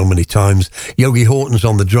name so many times. Yogi Horton's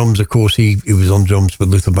on the drums, of course. He was on drums with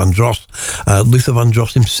Luther Vandross. Luther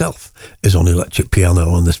Vandross himself is on electric piano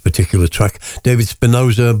on this particular track. David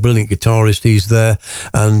Spinoza, brilliant guitarist, he's there.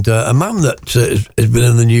 And a man that has been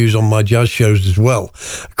in the news on my jazz shows as well,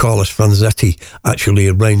 Carlos Franzetti, actually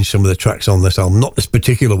arranged some of the tracks on this album. Not this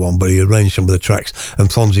particular one, but he arranged some of the tracks. And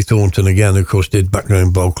Fonzie Thornton, again, of course, did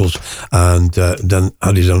background vocals, and then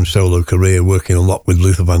had his own solo career, working a lot with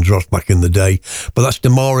Luther Vandross back in the day. But that's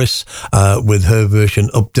Damaris with her version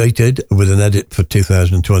updated with an edit for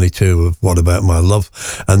 2022 of What About My Love.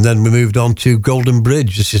 And then we moved on to Golden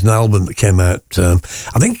Bridge. This is an album that came out, I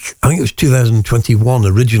think it was 2021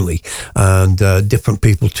 originally, and different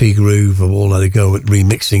people, T-Groove, have all had a go at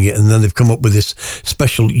remixing it, and then they've come up with this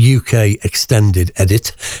special UK extended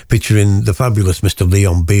edit featuring the fabulous Mr.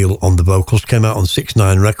 Leon Beale on the vocals. Came out on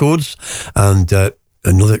 6ix9ine Records, and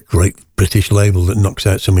another great British label that knocks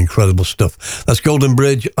out some incredible stuff. That's Golden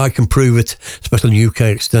Bridge, I Can Prove It, special UK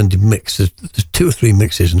extended mix. There's 2 or 3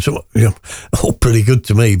 mixes, and so, all pretty good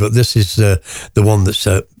to me, but this is the one that's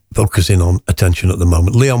focusing on attention at the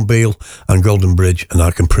moment. Leon Beale and Golden Bridge, and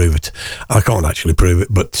I Can Prove It. I can't actually prove it,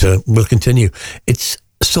 but we'll continue. It's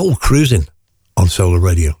Soul Cruising on Solar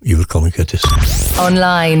Radio. You with Colin Curtis.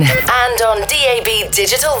 Online and on DAB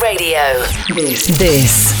Digital Radio.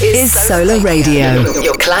 This is Solar Radio,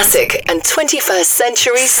 your classic and 21st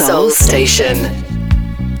century soul station.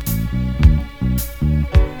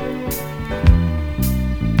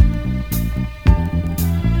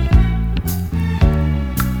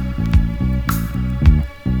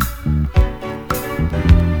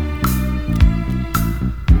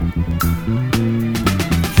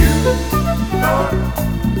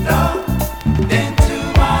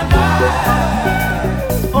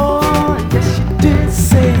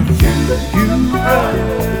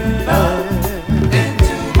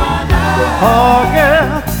 Oh,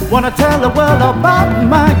 girl, wanna tell the world about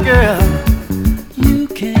my girl. You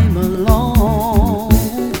came along,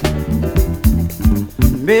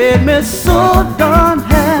 made me so darn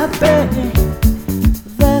happy.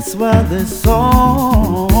 That's why this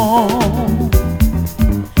song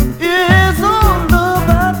is all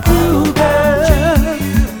about you, girl.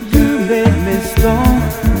 You made me strong,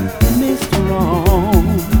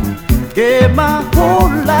 gave my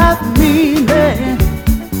whole life meaning.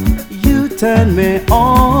 Turn me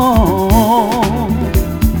on.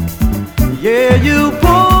 Yeah, you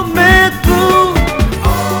pulled me through.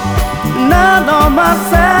 Now on my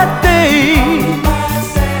sad day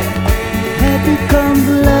had become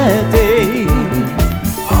glad day.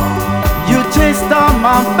 You chased all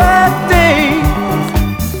my bad days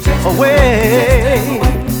away.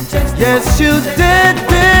 Yes, you did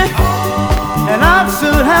it, and I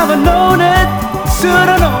should have known it. Should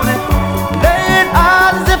have known it.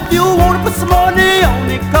 As if you wanna put some money on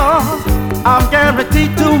it, 'cause I'm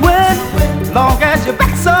guaranteed to win, long as your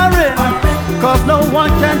back's are in. 'Cause no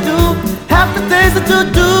one can do half the things that you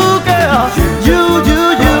do, girl. You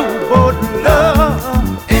put love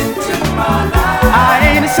into my life. I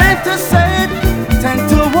ain't ashamed to say it, 10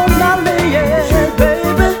 to 1 I lay it,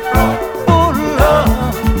 baby. Put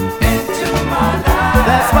love into my life.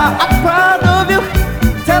 That's why I'm proud of you,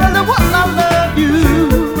 telling them what I love you.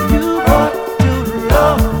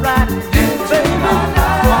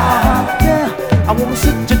 I wanna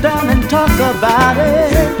sit you down and talk about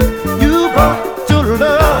it. You brought your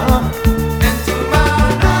love into my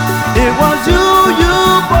life. It was you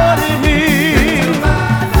brought it here.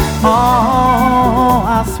 Oh,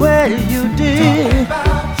 I swear you did.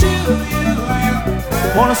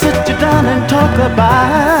 Wanna sit you down and talk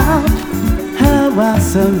about how I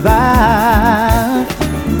survived.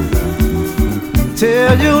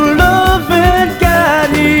 Till you love and got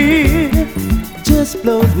here. Just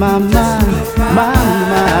blows my mind, my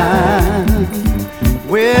mind.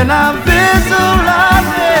 When I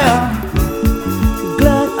visualize it,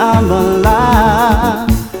 glad I'm alive.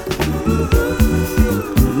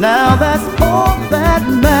 Now that's all that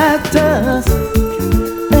matters.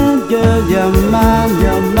 And girl, you're mine,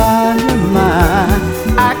 you're mine, you're mine.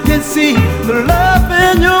 I can see the love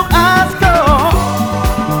in your eyes, girl.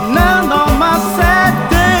 Now on my sad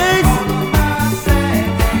days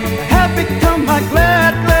have become my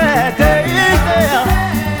glad, glad days. Yeah.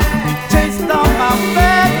 You chased all my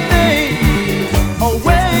bad days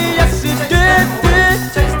away, yes you did,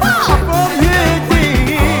 far from here,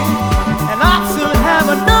 dear. And I should have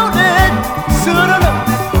known it, should have known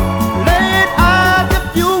it. Late eyes if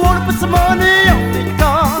you want to put some money on me,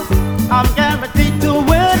 cause I'm guaranteed to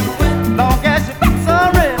win, long as you fix a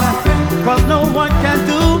ring. Cause no one can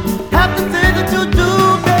do half the things that you do,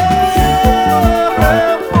 girl.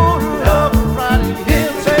 Oh, love right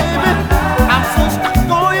here, baby. I'm so stuck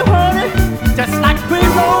on you, honey, just like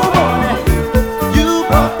green roll money. You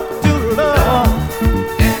brought your love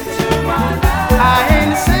into my life. I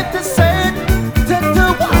ain't safe to say it, just to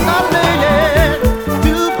what I lay it.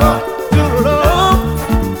 You brought your love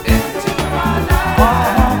into my life. Oh,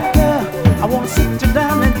 girl, I wanna sit you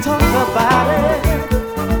down and talk about it.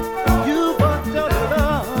 You brought your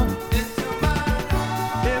love into my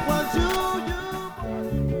life. It was you.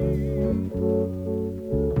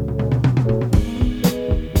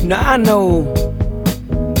 Now I know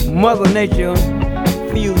Mother Nature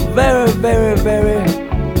feels very, very, very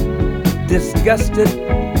disgusted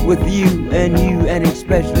with you, and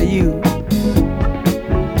especially you.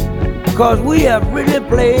 Cause we have really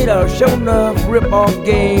played a show enough rip-off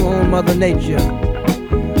game on Mother Nature.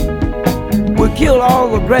 We kill all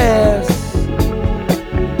the grass,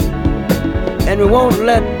 and we won't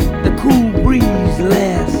let the cool breeze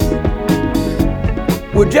last.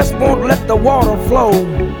 We just won't let the water flow,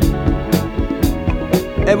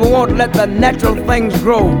 and we won't let the natural things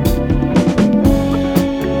grow.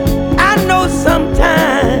 I know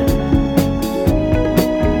sometimes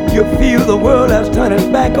you feel the world has turned its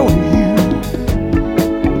back on you,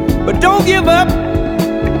 but don't give up.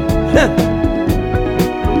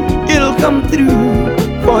 It'll come through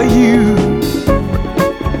for you.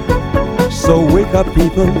 So wake up,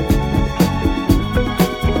 people.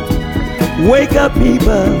 Wake up,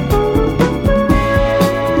 people.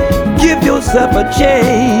 Give yourself a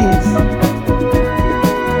chance.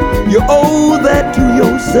 You owe that to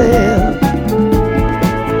yourself.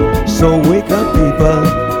 So wake up, people.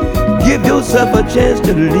 Give yourself a chance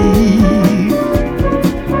to leave.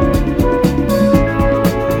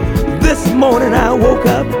 This morning I woke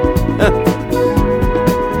up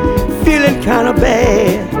feeling kind of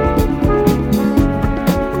bad.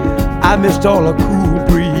 I missed all the cool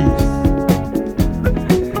breeze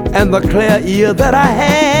and the clear ear that I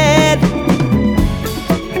had.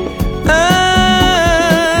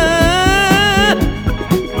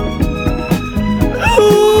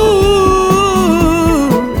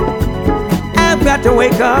 I've got to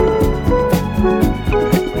wake up.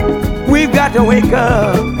 We've got to wake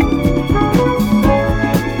up.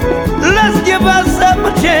 Let's give ourselves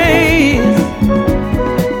a chance.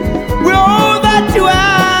 We owe that to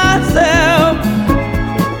ourselves.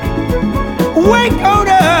 Wake on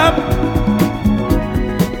up.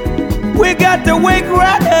 We got to wake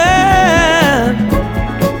right up.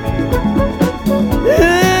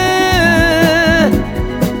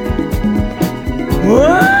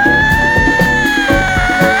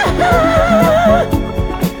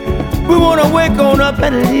 We wanna wake on up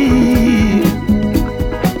and leave.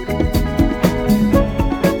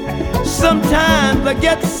 Sometimes I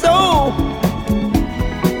get so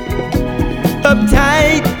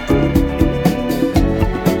uptight.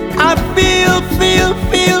 I feel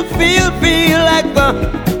like the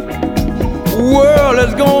world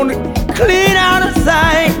is gonna clean out of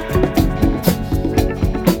sight.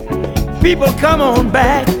 People, come on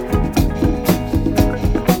back.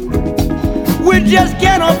 We just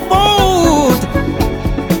can't afford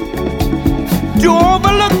to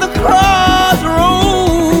overlook the crossroads.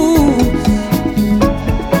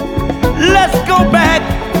 Let's go back.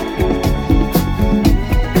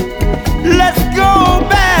 Let's go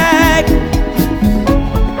back.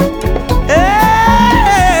 Yeah.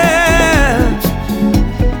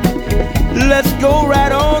 Let's go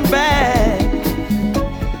right on back.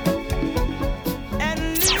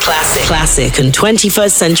 Classic and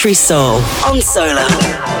 21st century soul on Solar.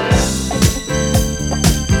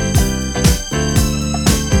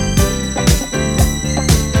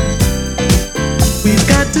 We've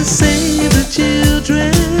got to save the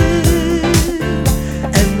children,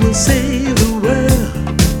 and we'll save the world.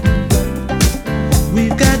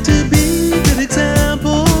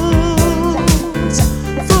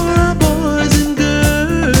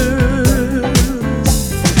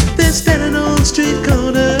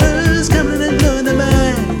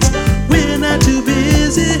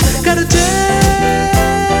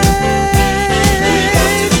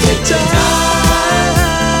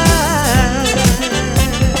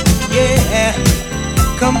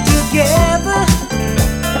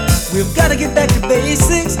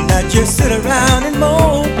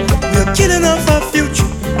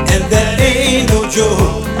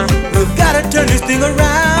 control. We've gotta turn this thing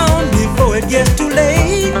around before it gets too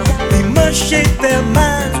late. We must shake their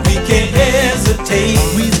minds, we can't hesitate.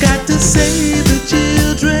 We've got to save the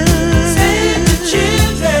children. Save the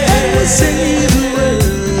children. And we'll save the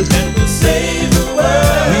world. And we'll save the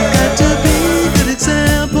world. We've got to be good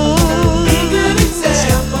example. Be good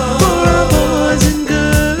example. For our boys and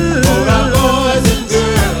girls. For our boys and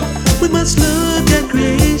girls. We must look at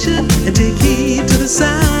creation and take heed to the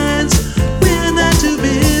signs. We're not too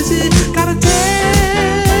busy. Gotta take.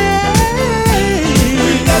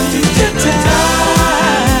 We got to take the time.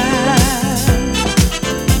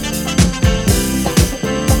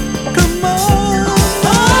 Come on.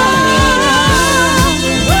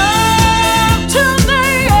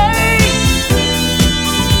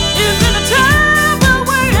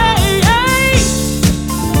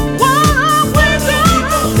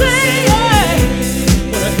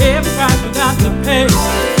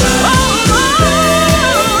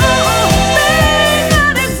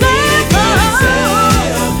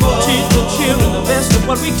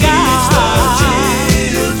 What we got.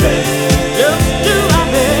 Just do our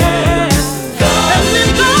best. And then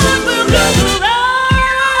God will look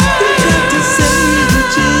around. We got to save the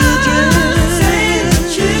children. Save the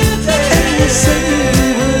children. And we'll save the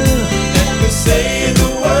world. And we'll save the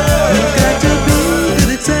world. We've got to be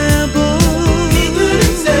good example. Be good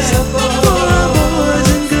example. For our boys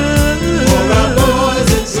and girls. For our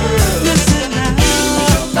boys and girls. Listen now.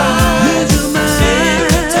 Use your mind. Take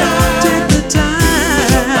the time.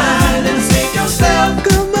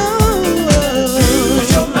 Come on. Use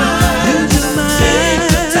your mind. Use your mind. Take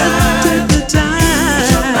the time. Take the time.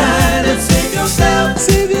 Use your mind and save yourself.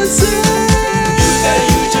 Save yourself. You gotta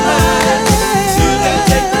use your mind. You gotta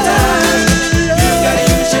take the time. You gotta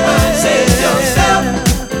use your mind. Save yourself.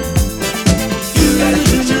 You gotta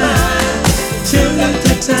use your mind. You gotta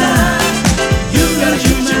take the time. You gotta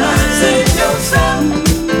use your mind. Save yourself.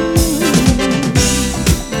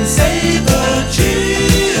 Save the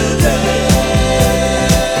children.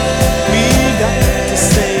 We got to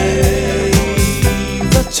save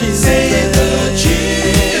the children. Save the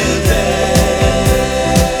children.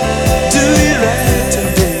 Do it right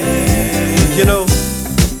today. You know,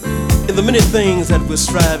 in the many things that we're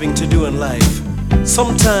striving to do in life,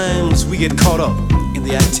 sometimes we get caught up in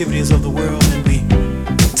the activities of the world and we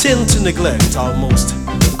tend to neglect our most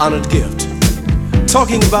honored gift.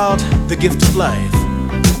 Talking about the gift of life,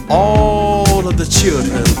 all of the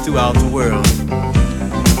children throughout the world.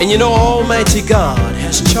 And you know, Almighty God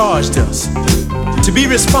has charged us to be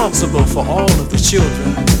responsible for all of the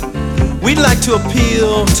children. We'd like to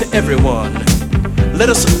appeal to everyone. Let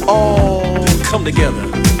us all come together,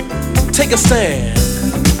 take a stand,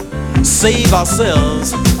 save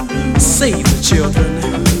ourselves, save the children,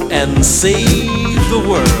 and save the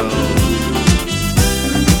world.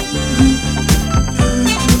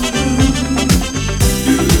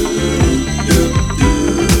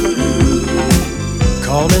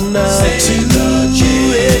 Calling out to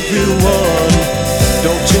everyone,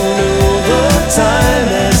 don't you know the time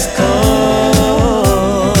has come?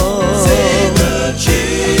 Save the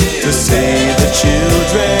children. To save the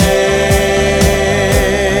children.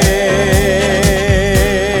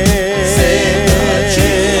 Save the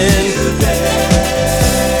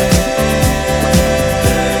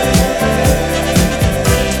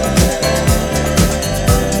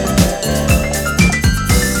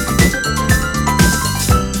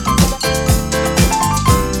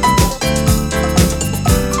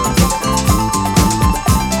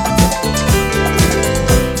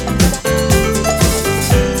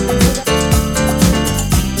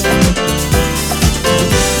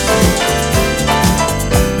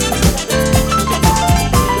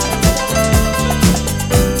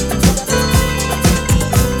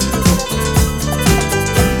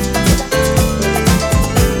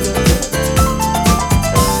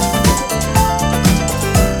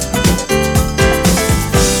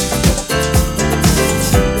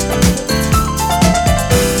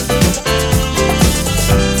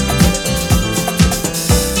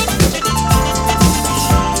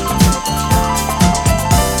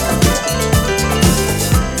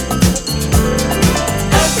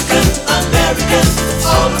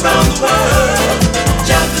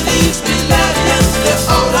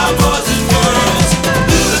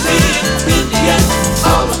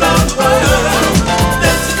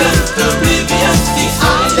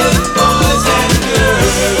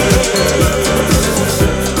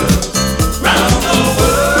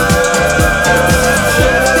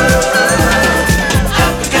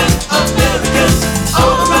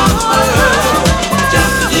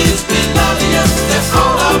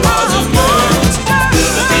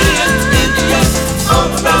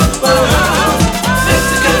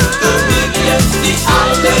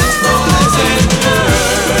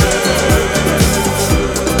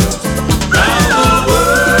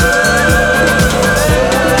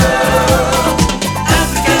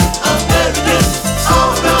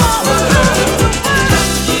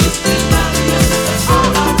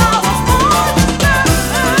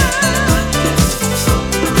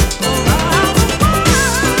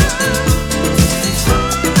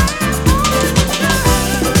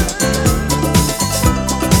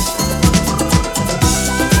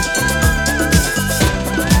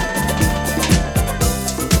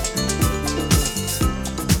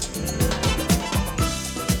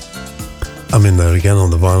I'm in there again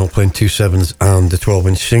on the vinyl, playing 2 7s and a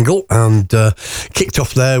 12-inch single, and kicked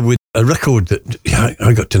off there with a record that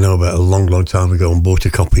I got to know about a long, long time ago and bought a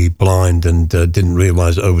copy blind, and didn't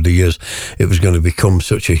realise over the years it was going to become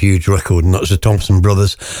such a huge record, and that was the Thompson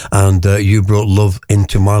Brothers, and You Brought Love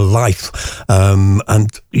Into My Life.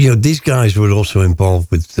 And, you know, these guys were also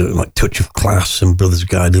involved with like Touch of Class and Brothers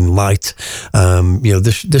Guiding Light. You know,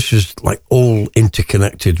 this was like all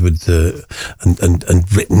interconnected with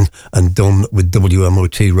and written and done with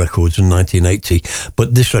WMOT records in 1980,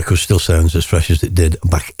 but this record still sounds as fresh as it did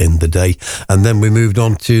back in the day. And then we moved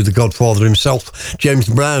on to the Godfather himself, James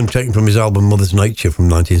Brown, taken from his album Mother's Nature from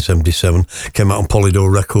 1977, came out on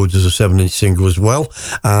Polydor Records as a 7-inch single as well.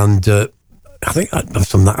 And I think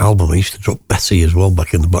from that album I used to drop Bessie as well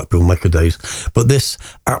back in the Blackpool Mecca days. But this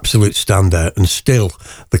absolute standout, and still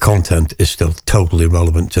the content is still totally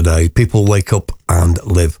relevant today. People Wake Up and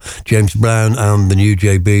Live. James Brown and the New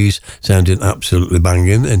JBs sounding absolutely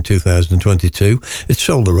banging in 2022. It's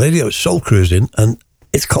Soul the Radio, it's Soul Cruising, and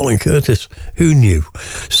it's Colin Curtis. Who knew?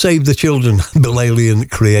 Save the Children,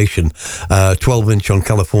 Bilalian Creation, 12-inch on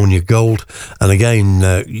California Gold. And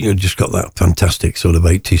again, you just got that fantastic sort of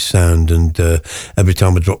 80s sound. And every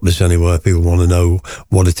time I drop this anywhere, people want to know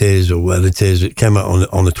what it is or where it is. It came out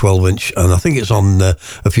on a 12-inch, and I think it's on a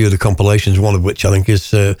few of the compilations, one of which I think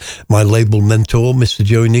is my label mentor, Mr.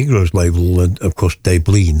 Joey Negro's label, and of course Dave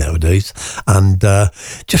Lee nowadays. And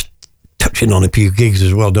just touching on a few gigs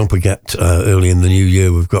as well. Don't forget, early in the new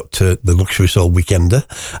year, we've got the Luxury Soul Weekender.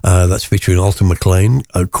 That's featuring Alton McLean,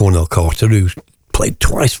 Cornell Carter, who's played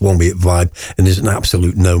twice One Way at Vibe and is an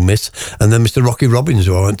absolute no miss. And then Mr. Rocky Robbins,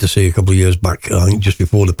 who I went to see a couple of years back, I think just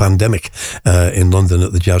before the pandemic, in London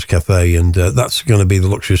at the Jazz Cafe. And that's going to be the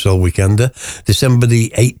Luxury Soul Weekender. December the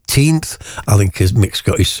 18th, I think Mick's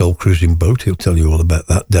got his Soul Cruising boat. He'll tell you all about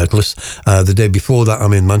that, doubtless. The day before that,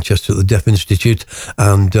 I'm in Manchester at the Deaf Institute.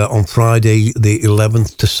 And on Friday the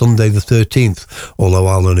 11th to Sunday the 13th, although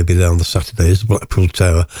I'll only be there on the Saturdays, the Blackpool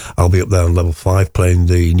Tower, I'll be up there on level 5 playing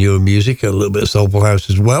the newer music, a little bit of Soulful House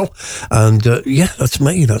as well. And yeah, that's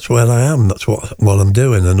me. That's where I am. That's what I'm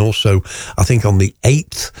doing. And also, I think on the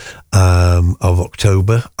 8th of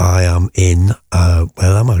October, I am in,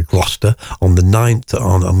 where am I? Gloucester. On the 9th,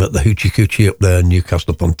 I'm at the Hoochie Coochie up there in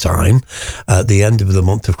Newcastle upon Tyne. At the end of the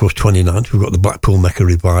month, of course, 29th, we've got the Blackpool Mecca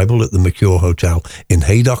Revival at the Mercure Hotel in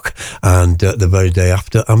Haydock. And the very day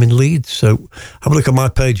after, I'm in Leeds. So have a look at my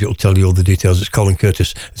page. It'll tell you all the details. It's Colin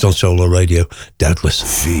Curtis. It's on Solo Radio. Doubtless.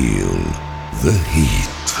 Feel the heat.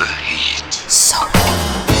 The heat. Soul.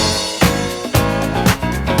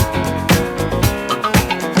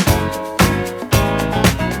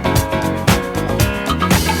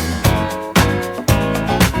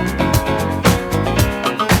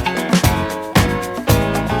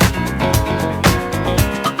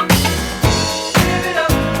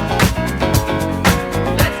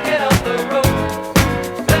 Let's get off the road.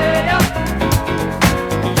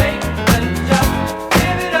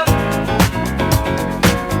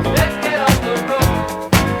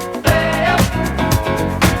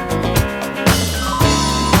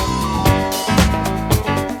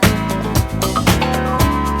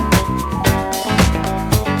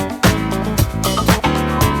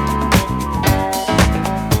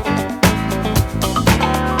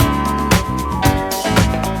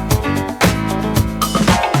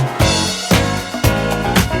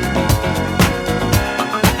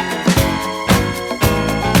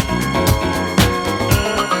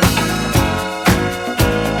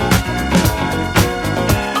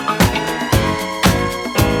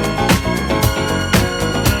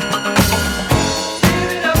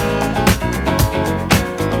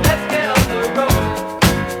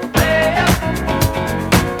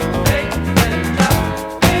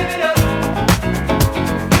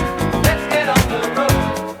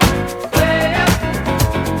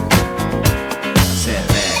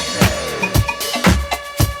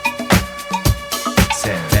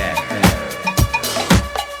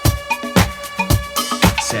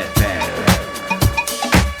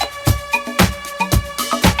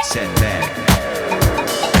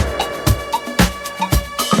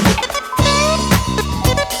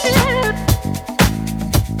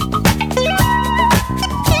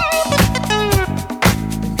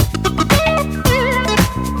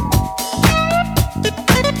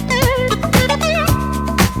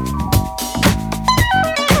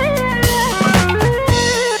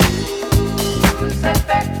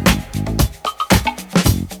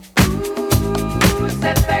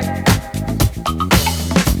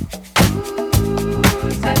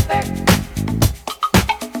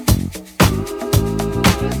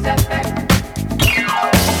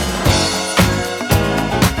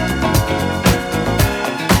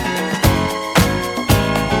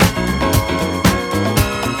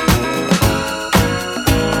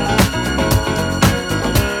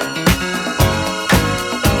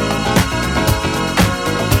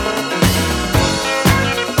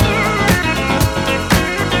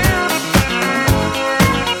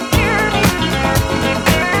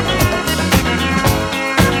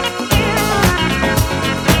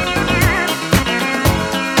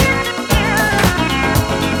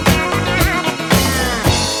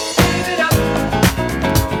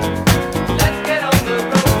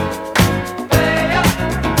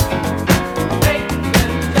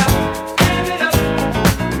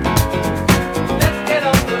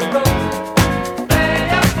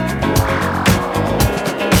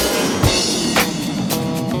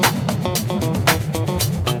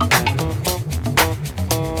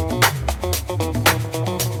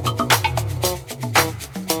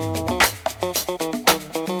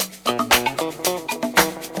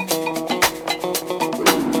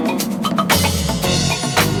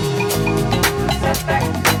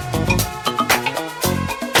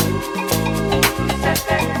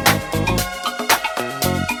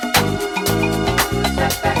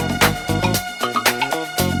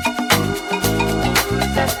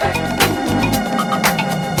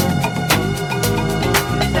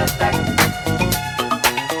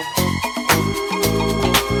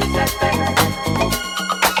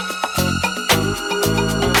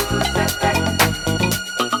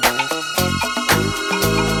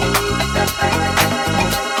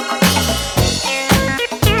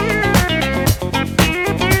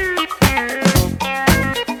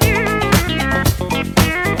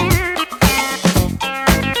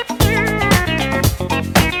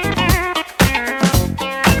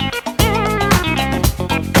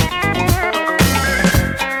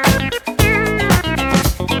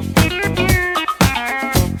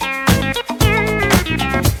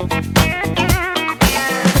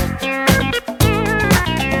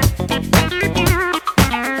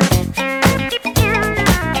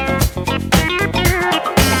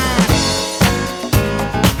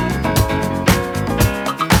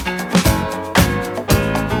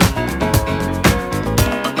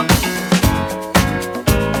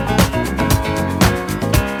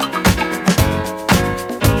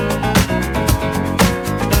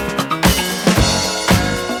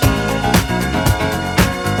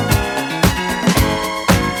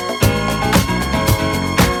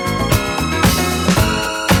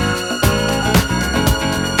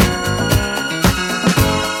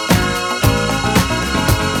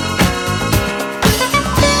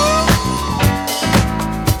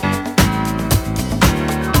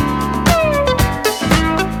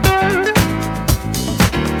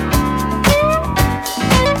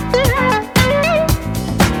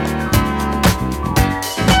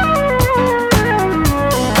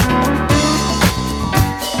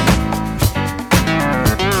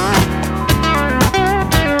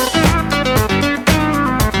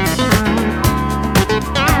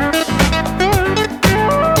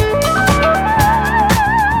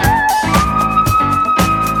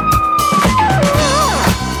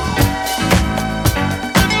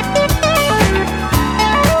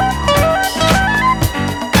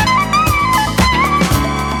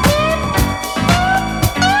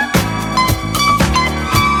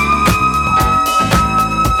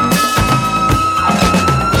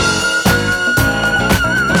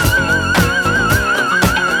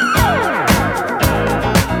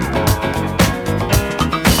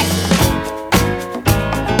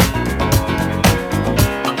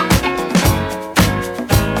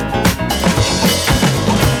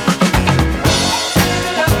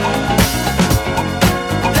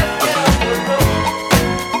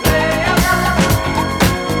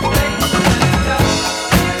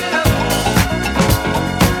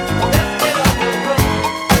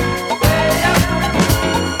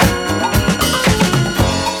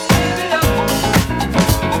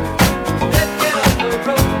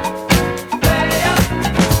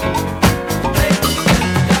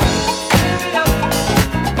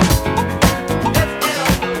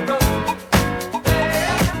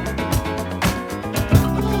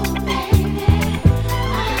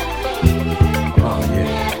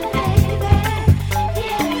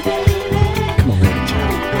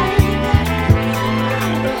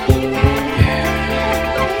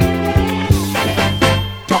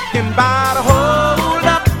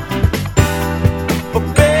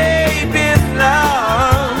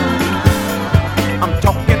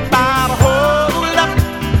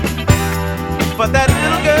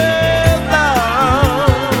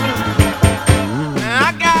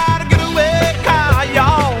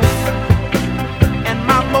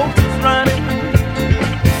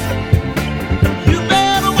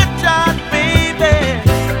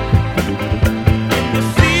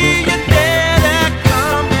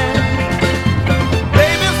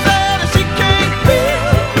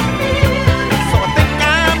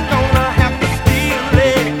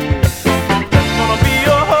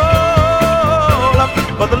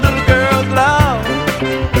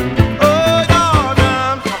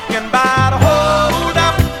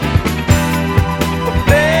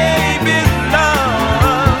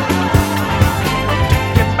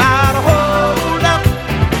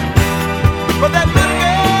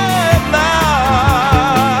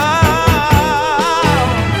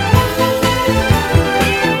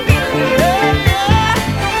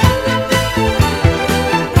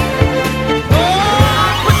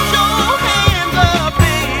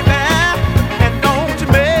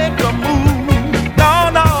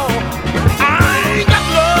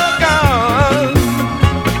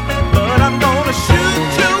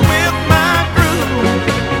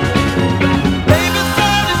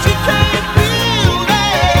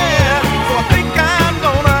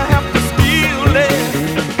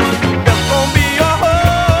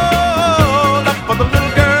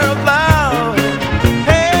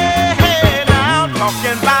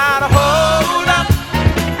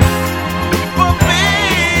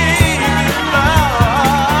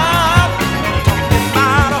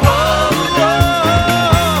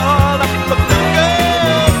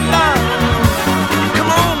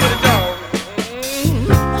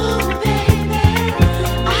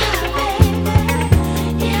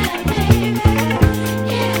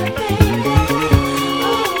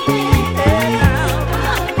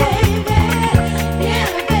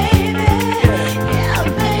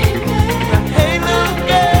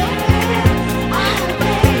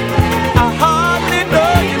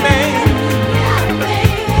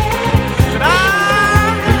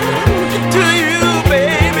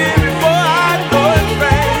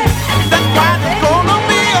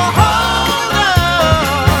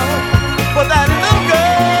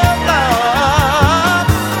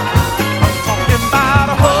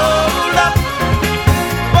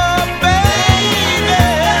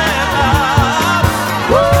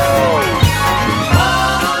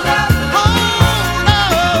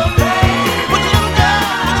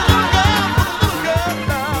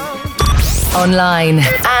 online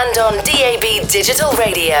and on DAB Digital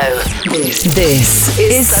Radio. This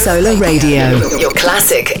is Solar Radio, your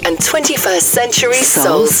classic and 21st century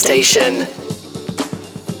soul station.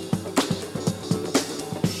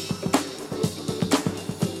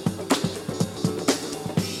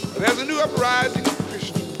 There's a new uprising of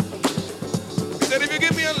Christians. He said, if you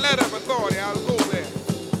give me a letter of authority, I'll go there.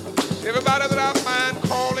 Everybody that I find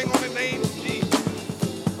calling on the name of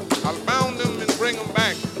Jesus, I'll bound them and bring them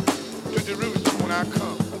back to Jerusalem when I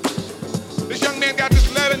come. This young man got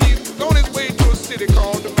this letter and he's on his way to a city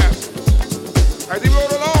called Damascus. As he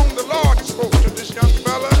rode along, the Lord spoke to this young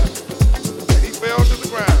fella and he fell to the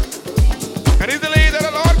ground. And he's the lady that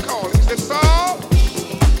the Lord called him. He said, Saul,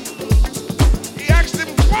 he asked him,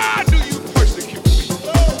 why do you persecute me?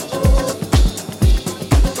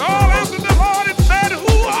 Saul answered the Lord and said,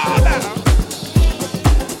 who art thou?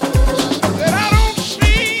 He said, I don't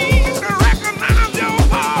seem to recognize your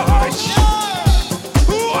voice.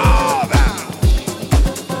 Who art thou?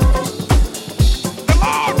 The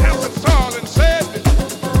Lord answered Saul and said,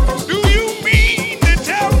 do you mean to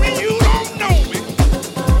tell me you don't know me?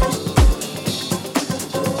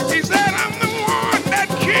 He said, I'm the one that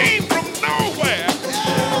came from nowhere.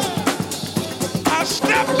 I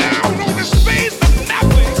stepped down on the space of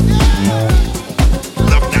nothing,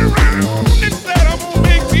 looked around and said, I'm gonna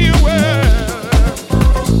make me aware.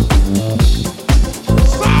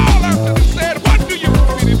 Saul answered and said, what do you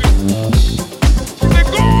want me to do? He said,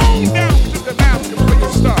 go on down to Damascus where you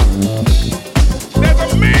start. There's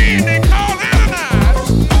a man they call Ananias.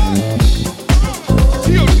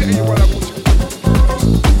 He'll tell you what I want you to do.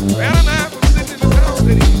 Ananias was sitting in his house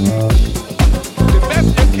that evening. The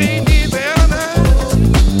messenger came in to Ananias.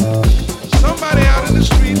 Somebody out in the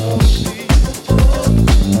street wants to see.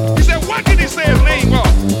 He said, what did he say his name was?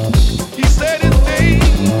 He said his name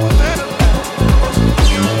was Ananias.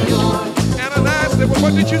 Ananias said, well,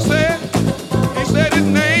 what did you say? He said his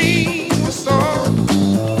name was Saul.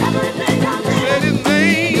 He said his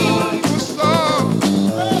name was Saul.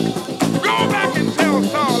 Go back and tell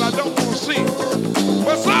Saul I don't want to see him.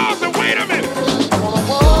 But Saul said, wait a minute.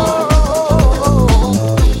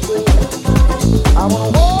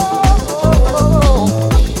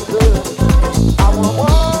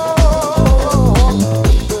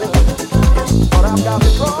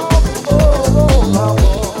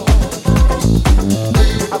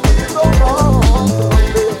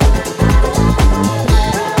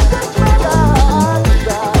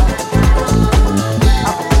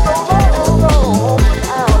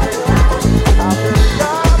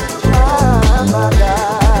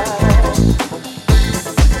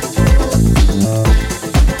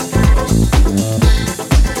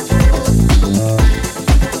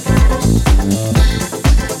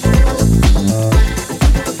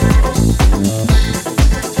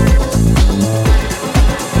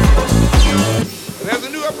 There's a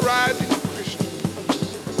new uprising of Christians.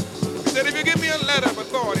 He said, if you give me a letter of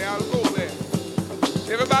authority, I'll go there.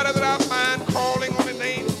 Everybody that I find calling on the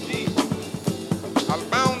name of Jesus, I'll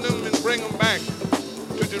bound them and bring them back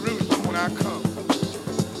to Jerusalem when I come.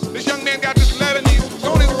 This young man got this letter and he's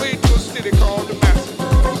on his way to a city called Damascus.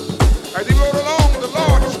 As he rode along, the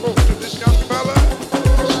Lord spoke to this young fella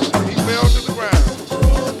and he fell to the ground.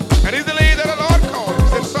 And he's the lady that the Lord called him. He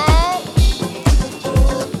said, Saul,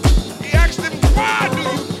 he asked him, why do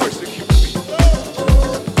you persecute me?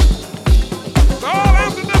 Saul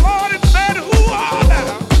answered the Lord and said, who art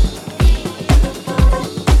thou?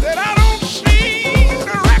 He said, I don't seem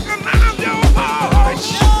to recognize your voice.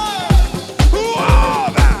 Who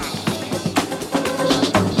art thou?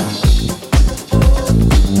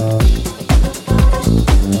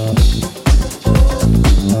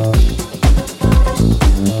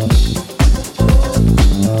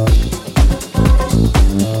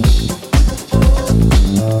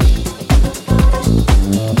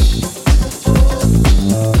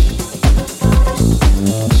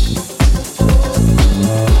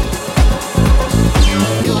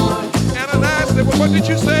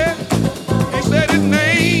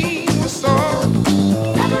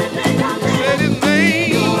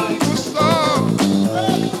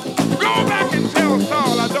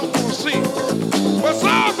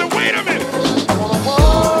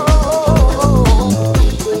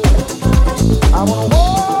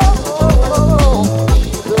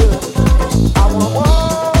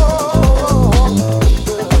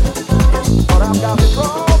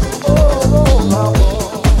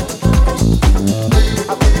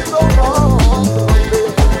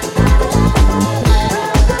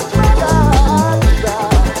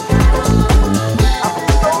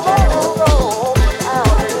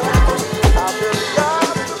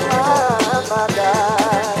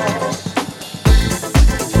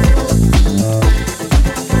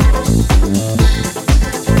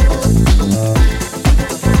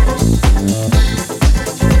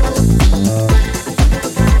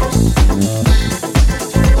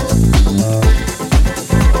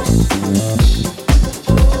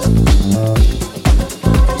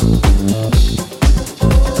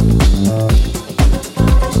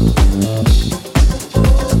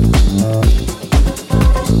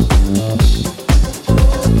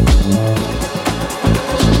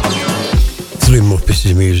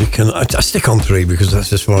 pieces of music, and I stick on 3 because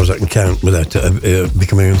that's as far as I can count without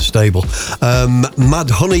becoming unstable. Mad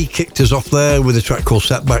Honey kicked us off there with a track called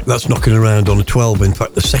Setback. That's knocking around on a 12, in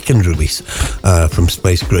fact the second release from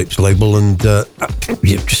Space Grapes label, and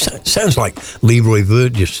it just sounds like Leroy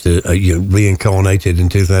Burgess reincarnated in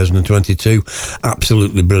 2022.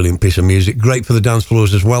 Absolutely brilliant piece of music, great for the dance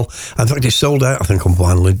floors as well. In fact, it's sold out I think on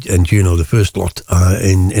vinyl and Juno, the first lot,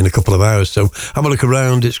 in a couple of hours, so have a look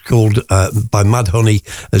around. It's called by Mad Honey.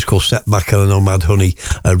 It's called Setback, and I know Mad Honey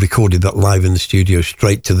recorded that live in the studio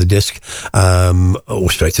straight to the disc,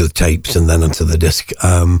 or straight to the tapes and then onto the disc,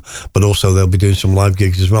 but also they'll be doing some live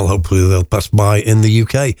gigs as well. Hopefully they'll pass by in the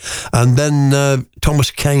UK. And then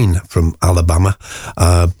Thomas Kane from Alabama,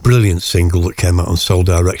 brilliant single that came out on Soul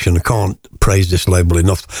Direction. I can't praise this label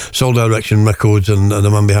enough. Soul Direction Records, and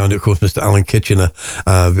the man behind it, of course, Mr. Alan Kitchener.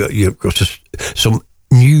 You've got just some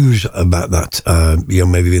news about that,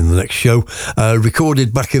 maybe in the next show.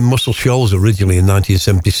 Recorded back in Muscle Shoals originally in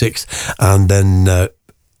 1976, and then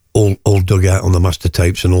all dug out on the master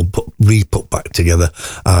tapes and all re-put back together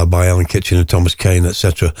by Alan Kitchener, Thomas Kane,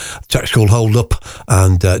 etc. The track's called Hold Up,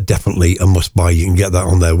 and definitely a must buy. You can get that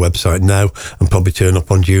on their website now and probably turn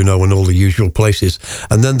up on Juno and all the usual places.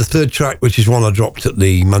 And then the third track, which is one I dropped at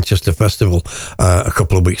the Manchester Festival a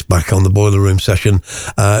couple of weeks back on the Boiler Room session.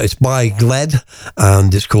 It's by Gled,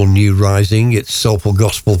 and it's called New Rising. It's soulful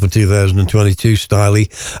gospel for 2022 styly.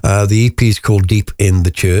 The EP is called Deep in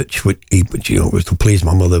the Church, which will please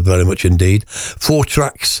my mother very much indeed. 4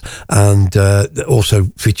 tracks, and also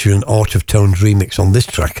featuring Art of Tones remix on this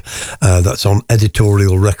track. That's on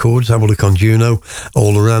Editorial Records. Have a look on Juno,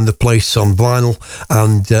 all around the place on vinyl,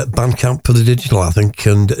 and Bandcamp for the digital, I think.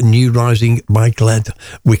 And New Rising by Gled.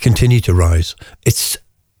 We continue to rise. It's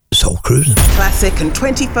Soul Cruising. Classic and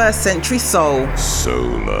 21st century soul.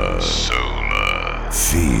 Solar.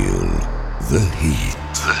 Feel the heat.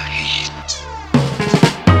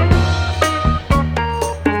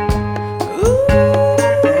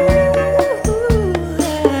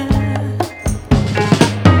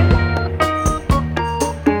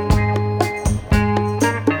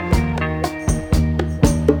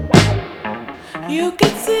 You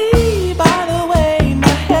can see by the way my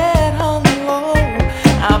head hung low,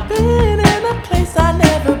 I've been in a place I've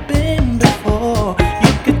never been before.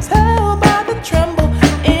 You could tell by the tremble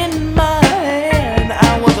in my hand,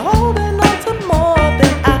 I was holding on to more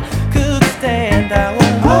than I could stand. I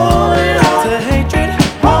was holding on to hatred,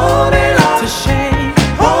 holding on to shame,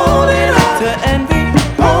 holding on to envy,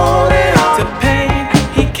 holding on to pain.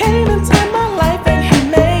 He came into my life and he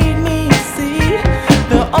made me see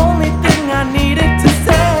the only thing I needed to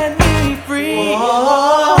set me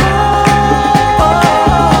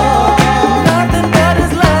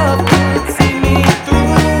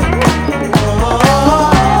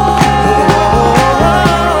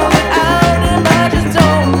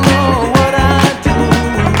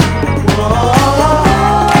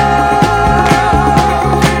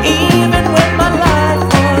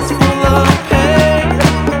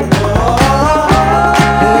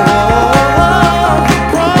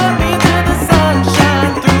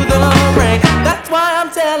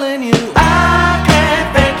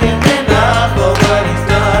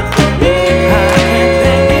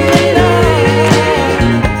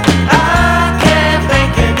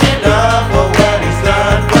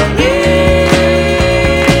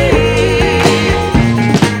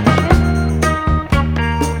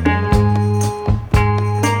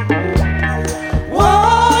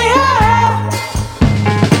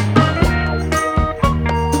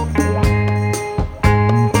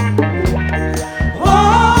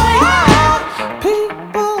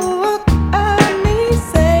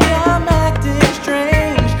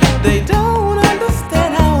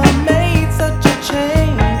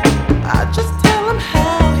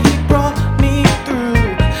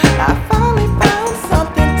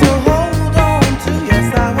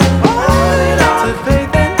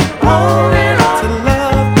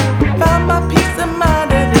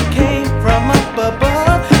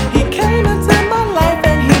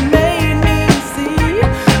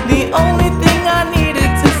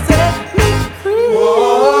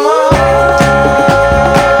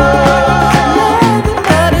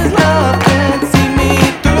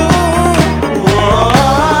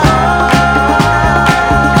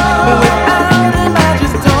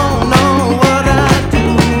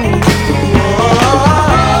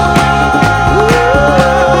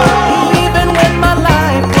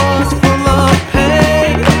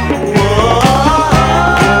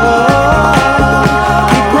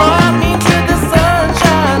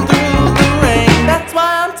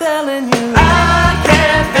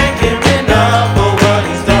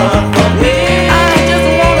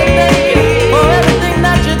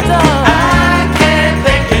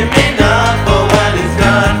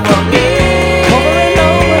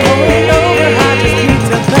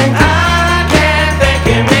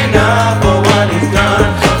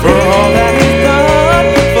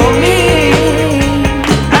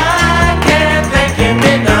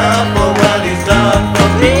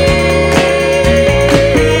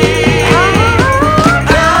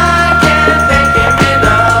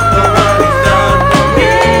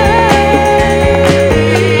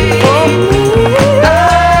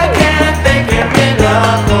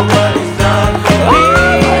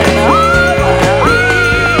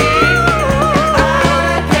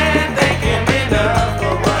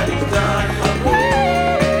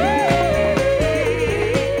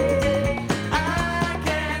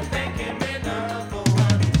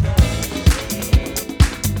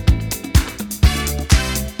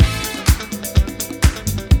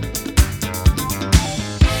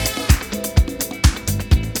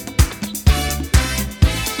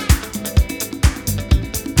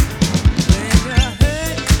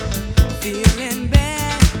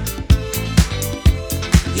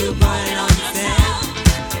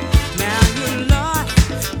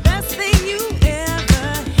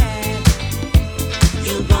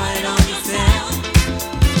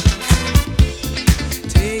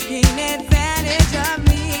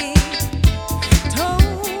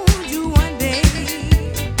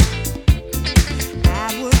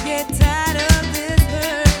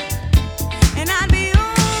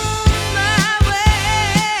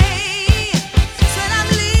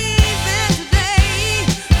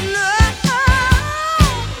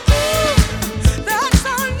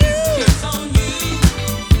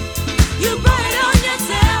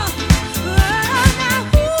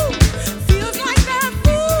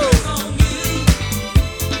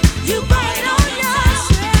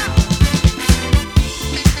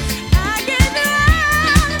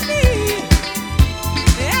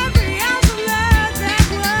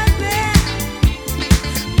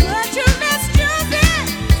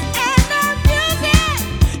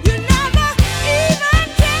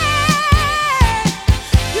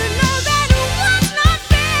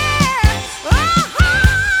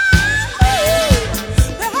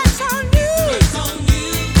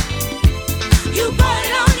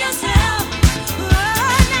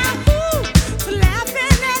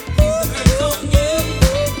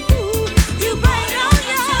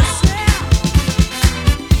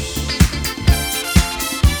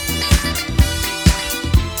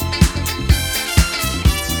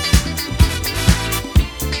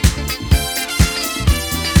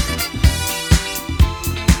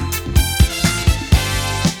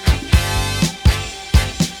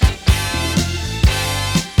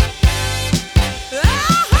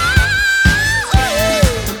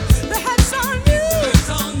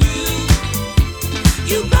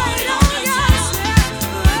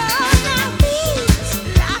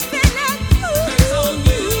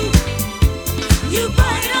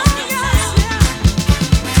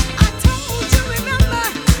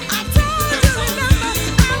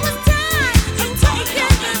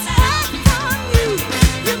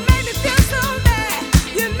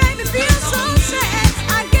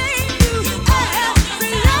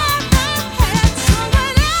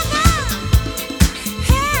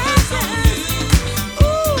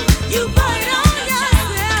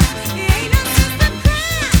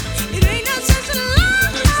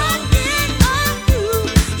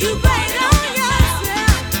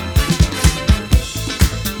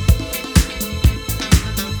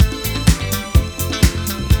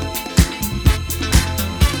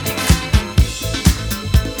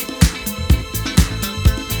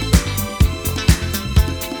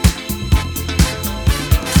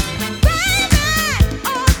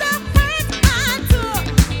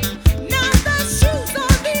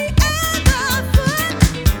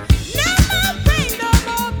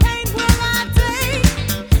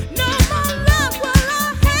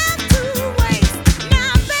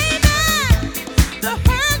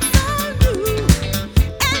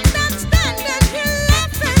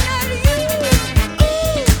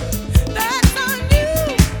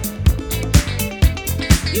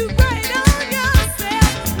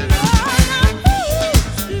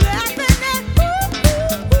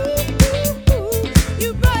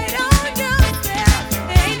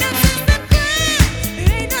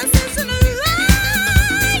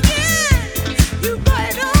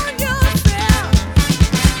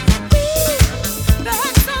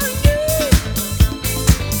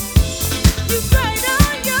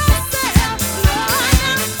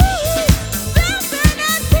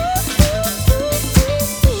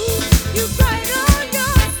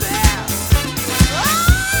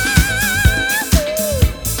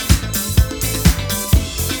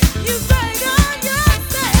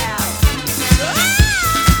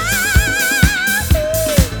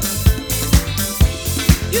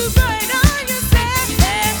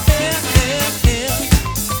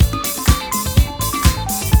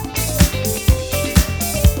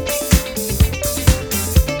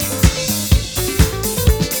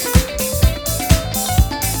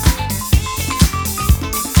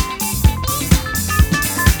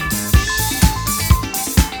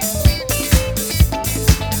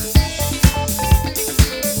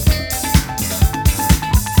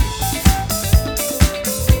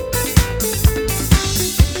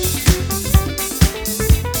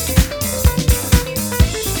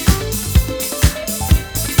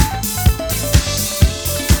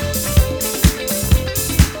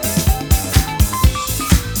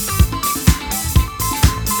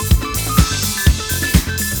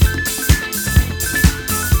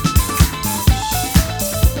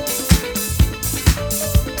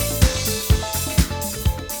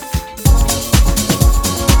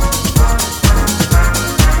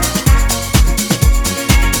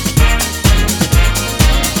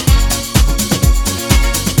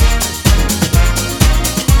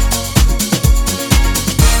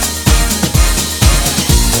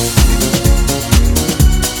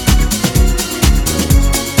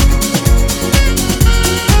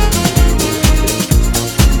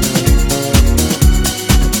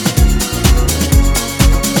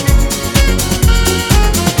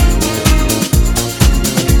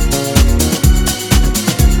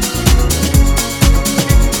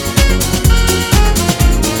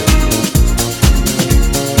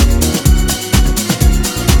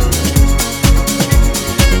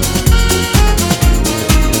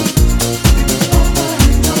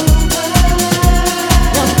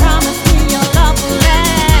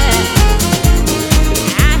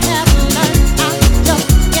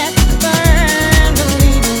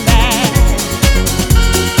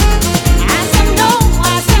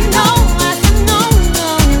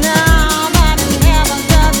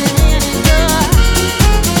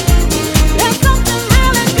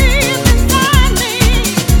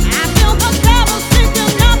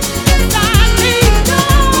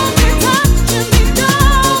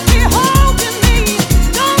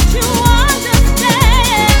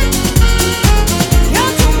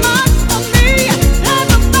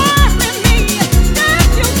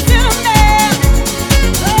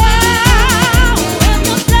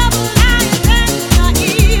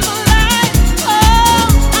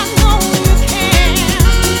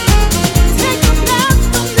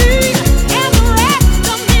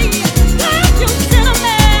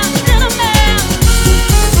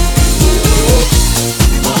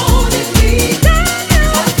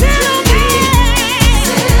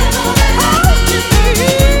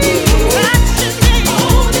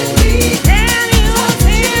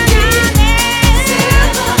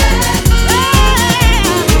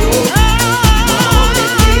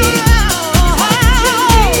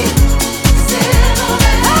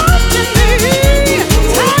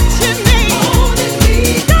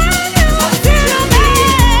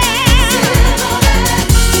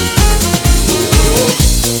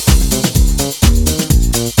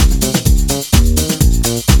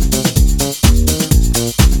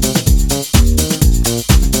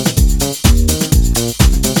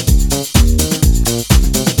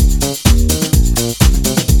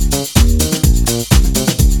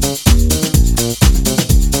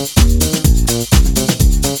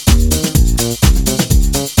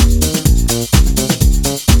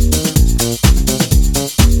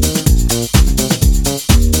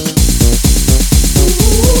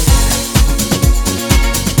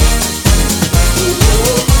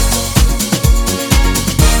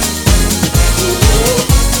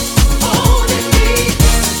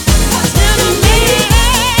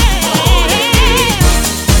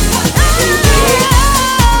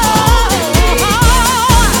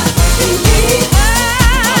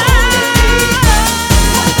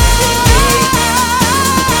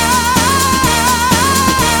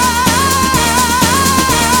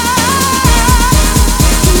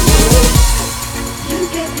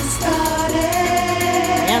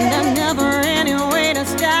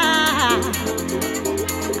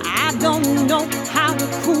to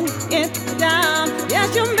cool it down.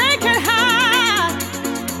 Yes, you make it hot.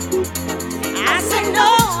 I said no,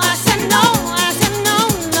 I said no, I said no,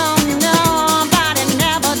 no, no, but it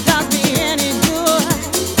never does me any good.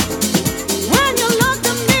 When you look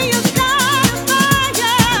at me, you start a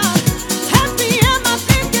fire. Touch me and my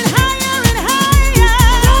feet get higher and higher.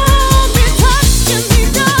 Don't be touching me,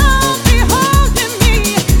 don't be holding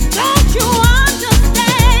me. Don't you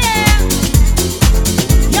understand?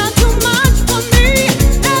 You're too much for me,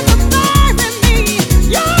 never firing me.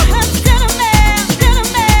 You're a sinner man, sinner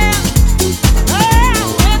man.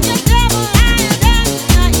 Oh, if the devil lies, that's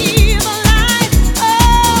the evil lies.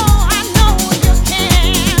 Oh, I know you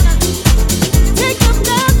can. Take the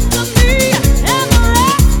best of me and the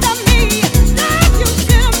rest of me. Thank you,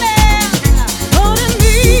 sinner man. Holding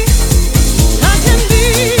me, touching me,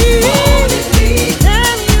 holding me.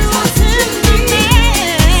 Damn you, sinner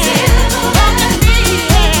man. Holding me,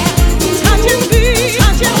 touching me, touching me. Sinner man. Touching me,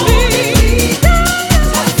 touching me. Damn you,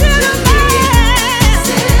 touching me,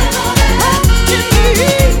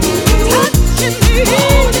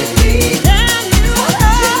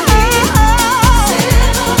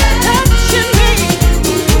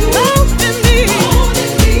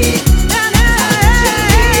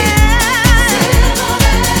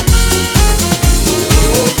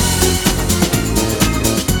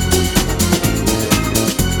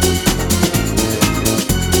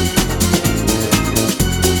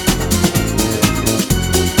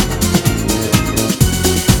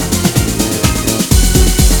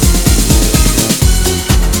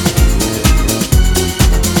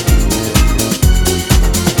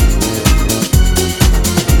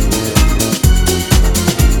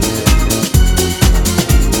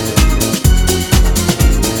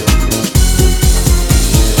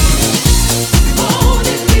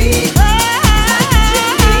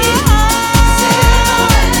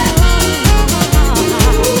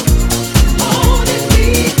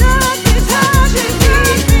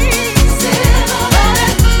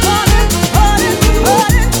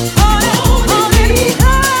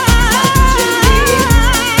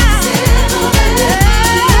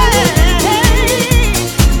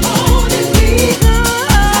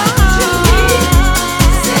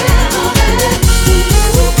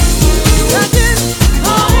 me.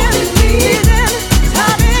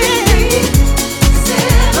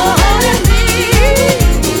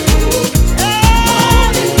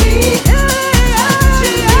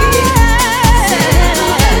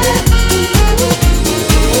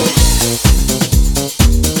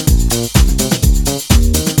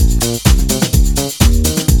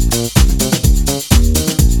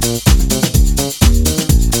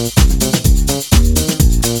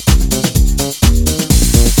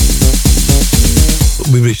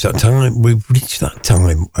 We've reached that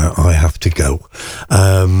time. I have to go.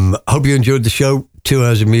 Hope you enjoyed the show. 2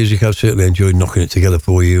 hours of music. I've certainly enjoyed knocking it together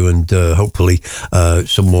for you, and hopefully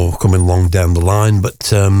some more coming along down the line.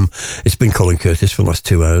 But it's been Colin Curtis for the last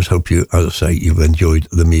 2 hours. Hope you, as I say, you've enjoyed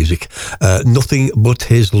the music. Nothing But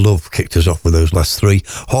His Love kicked us off with those last three.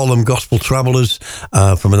 Harlem Gospel Travelers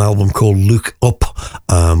from an album called Look Up,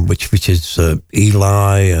 which features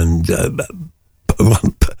Eli and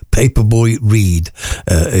Paperboy Reed,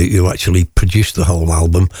 who actually produced the whole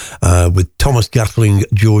album, with Thomas Gatling,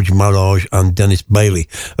 George Marage and Dennis Bailey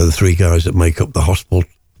are the three guys that make up the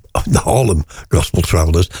Harlem Gospel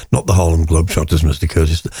Travelers, not the Harlem Globetrotters, Mr.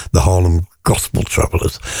 Curtis, the Harlem Gospel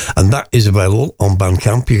Travelers. And that is available on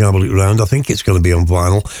Bandcamp. You can have a look around. I think it's going to be on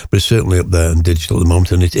vinyl, but it's certainly up there in digital at the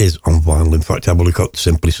moment, and it is on vinyl. In fact, have a look at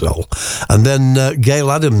Simply Soul. And then Gail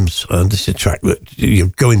Adams, and this is a track that you're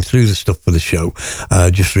going through the stuff for the show,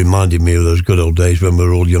 just reminded me of those good old days when we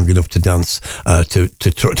were all young enough to dance to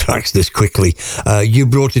tracks this quickly. You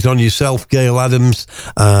brought it on yourself, Gail Adams,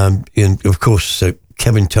 and of course,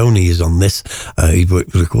 Kevin Toney is on this. He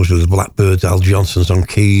worked, of course, with the Blackbirds. Al Johnson's on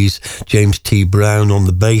keys. James T. Brown on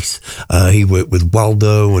the bass. He worked with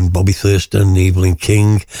Waldo and Bobby Thurston, Evelyn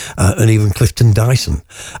King, and even Clifton Dyson.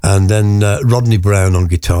 And then Rodney Brown on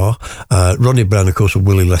guitar. Rodney Brown, of course, and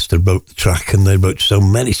Willie Lester wrote the track, and they wrote so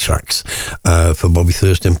many tracks for Bobby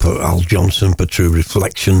Thurston, for Al Johnson, for True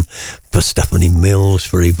Reflection, for Stephanie Mills,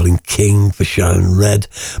 for Evelyn King, for Sharon Red.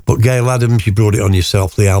 But Gail Adams, you brought it on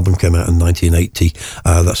yourself. The album came out in 1980.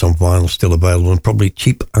 That's on vinyl, still available, and probably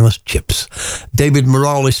cheap as chips. David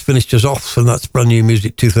Morales finished us off, and that's brand new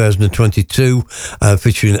music 2022,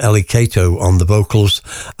 featuring Ellie Cato on the vocals,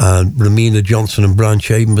 and Ramina Johnson and Brian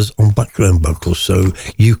Chambers on background vocals. So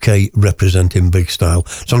UK representing big style.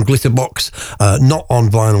 It's on Glitterbox, not on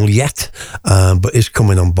vinyl yet, but is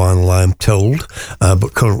coming on vinyl, I am told,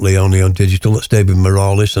 but currently only on digital. That's David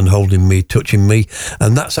Morales and Holding Me, Touching Me,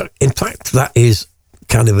 and that's, in fact, that is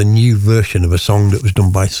kind of a new version of a song that was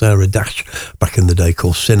done by Sarah Dash back in the day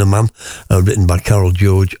called Cinnamon, written by Carol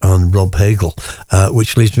George and Rob Hagel,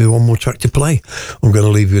 which leaves me one more track to play. I'm going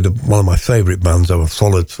to leave you with one of my favourite bands I've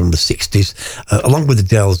followed from the 60s, along with the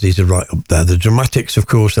Dells. These are right up there. The Dramatics, of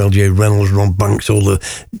course, LJ Reynolds, Ron Banks, all the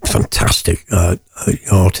fantastic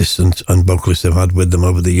artists and vocalists they've had with them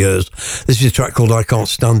over the years. This is a track called I Can't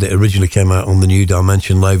Stand It. Originally came out on the New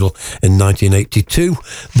Dimension label in 1982.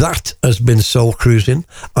 That has been Soul Cruising.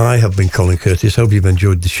 I have been Colin Curtis. Hope you've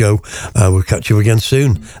enjoyed the show. We'll catch you again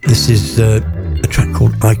soon. This is a track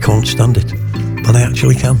called I Can't Stand It, but I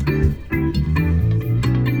actually can.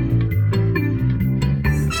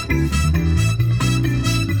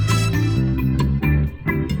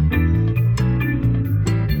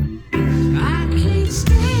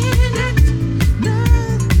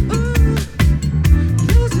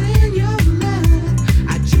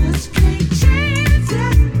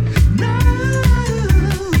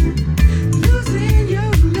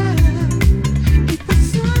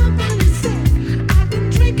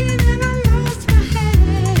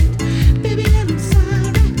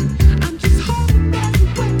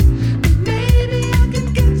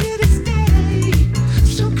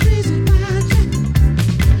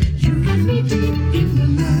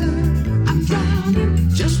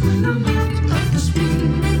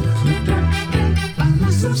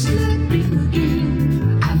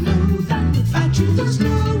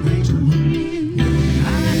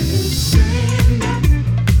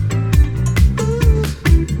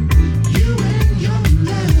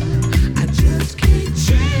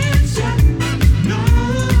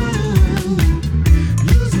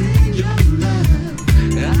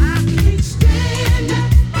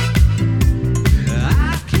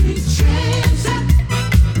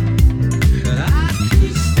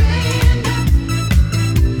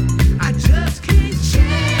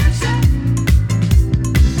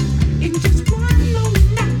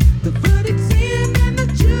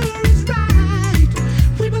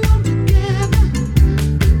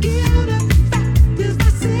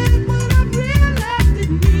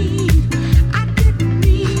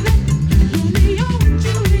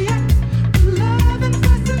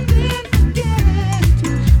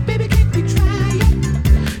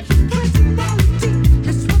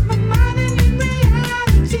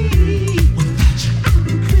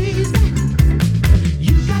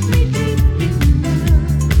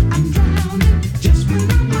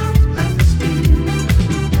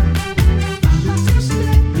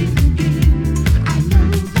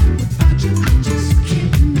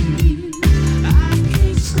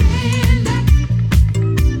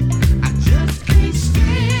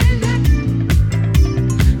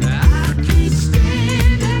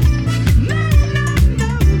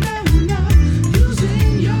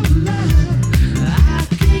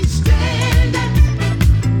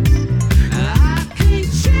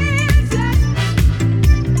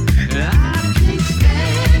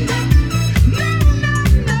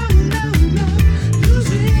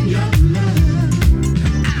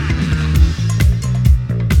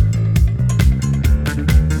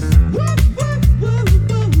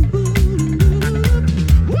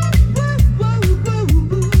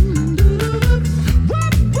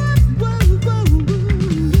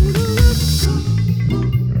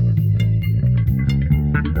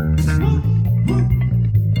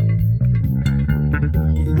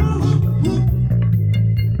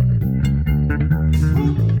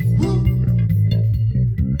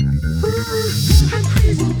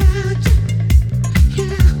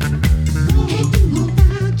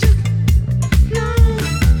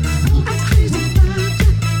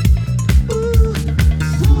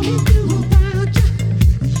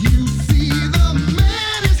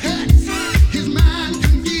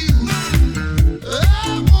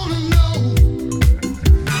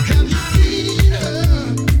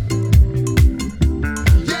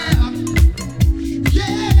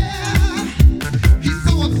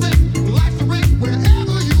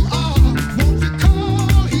 Wherever you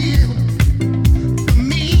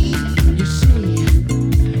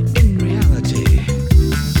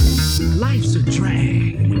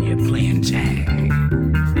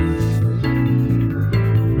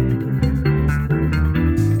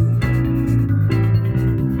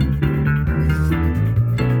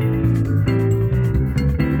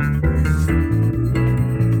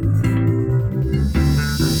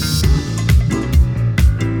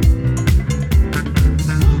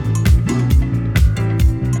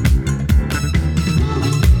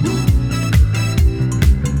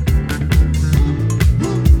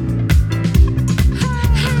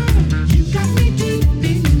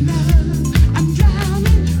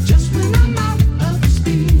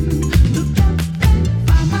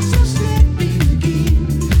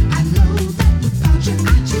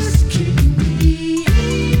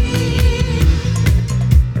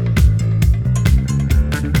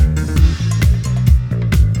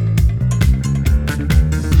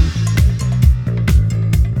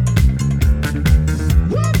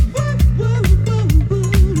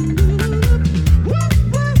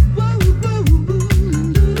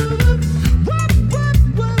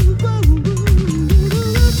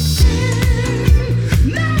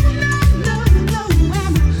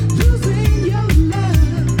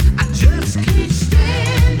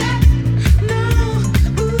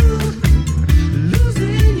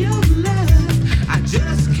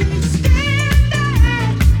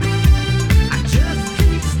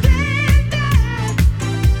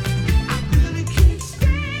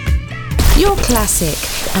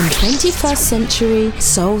classic and 21st century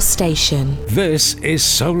soul station. This is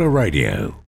Solar Radio.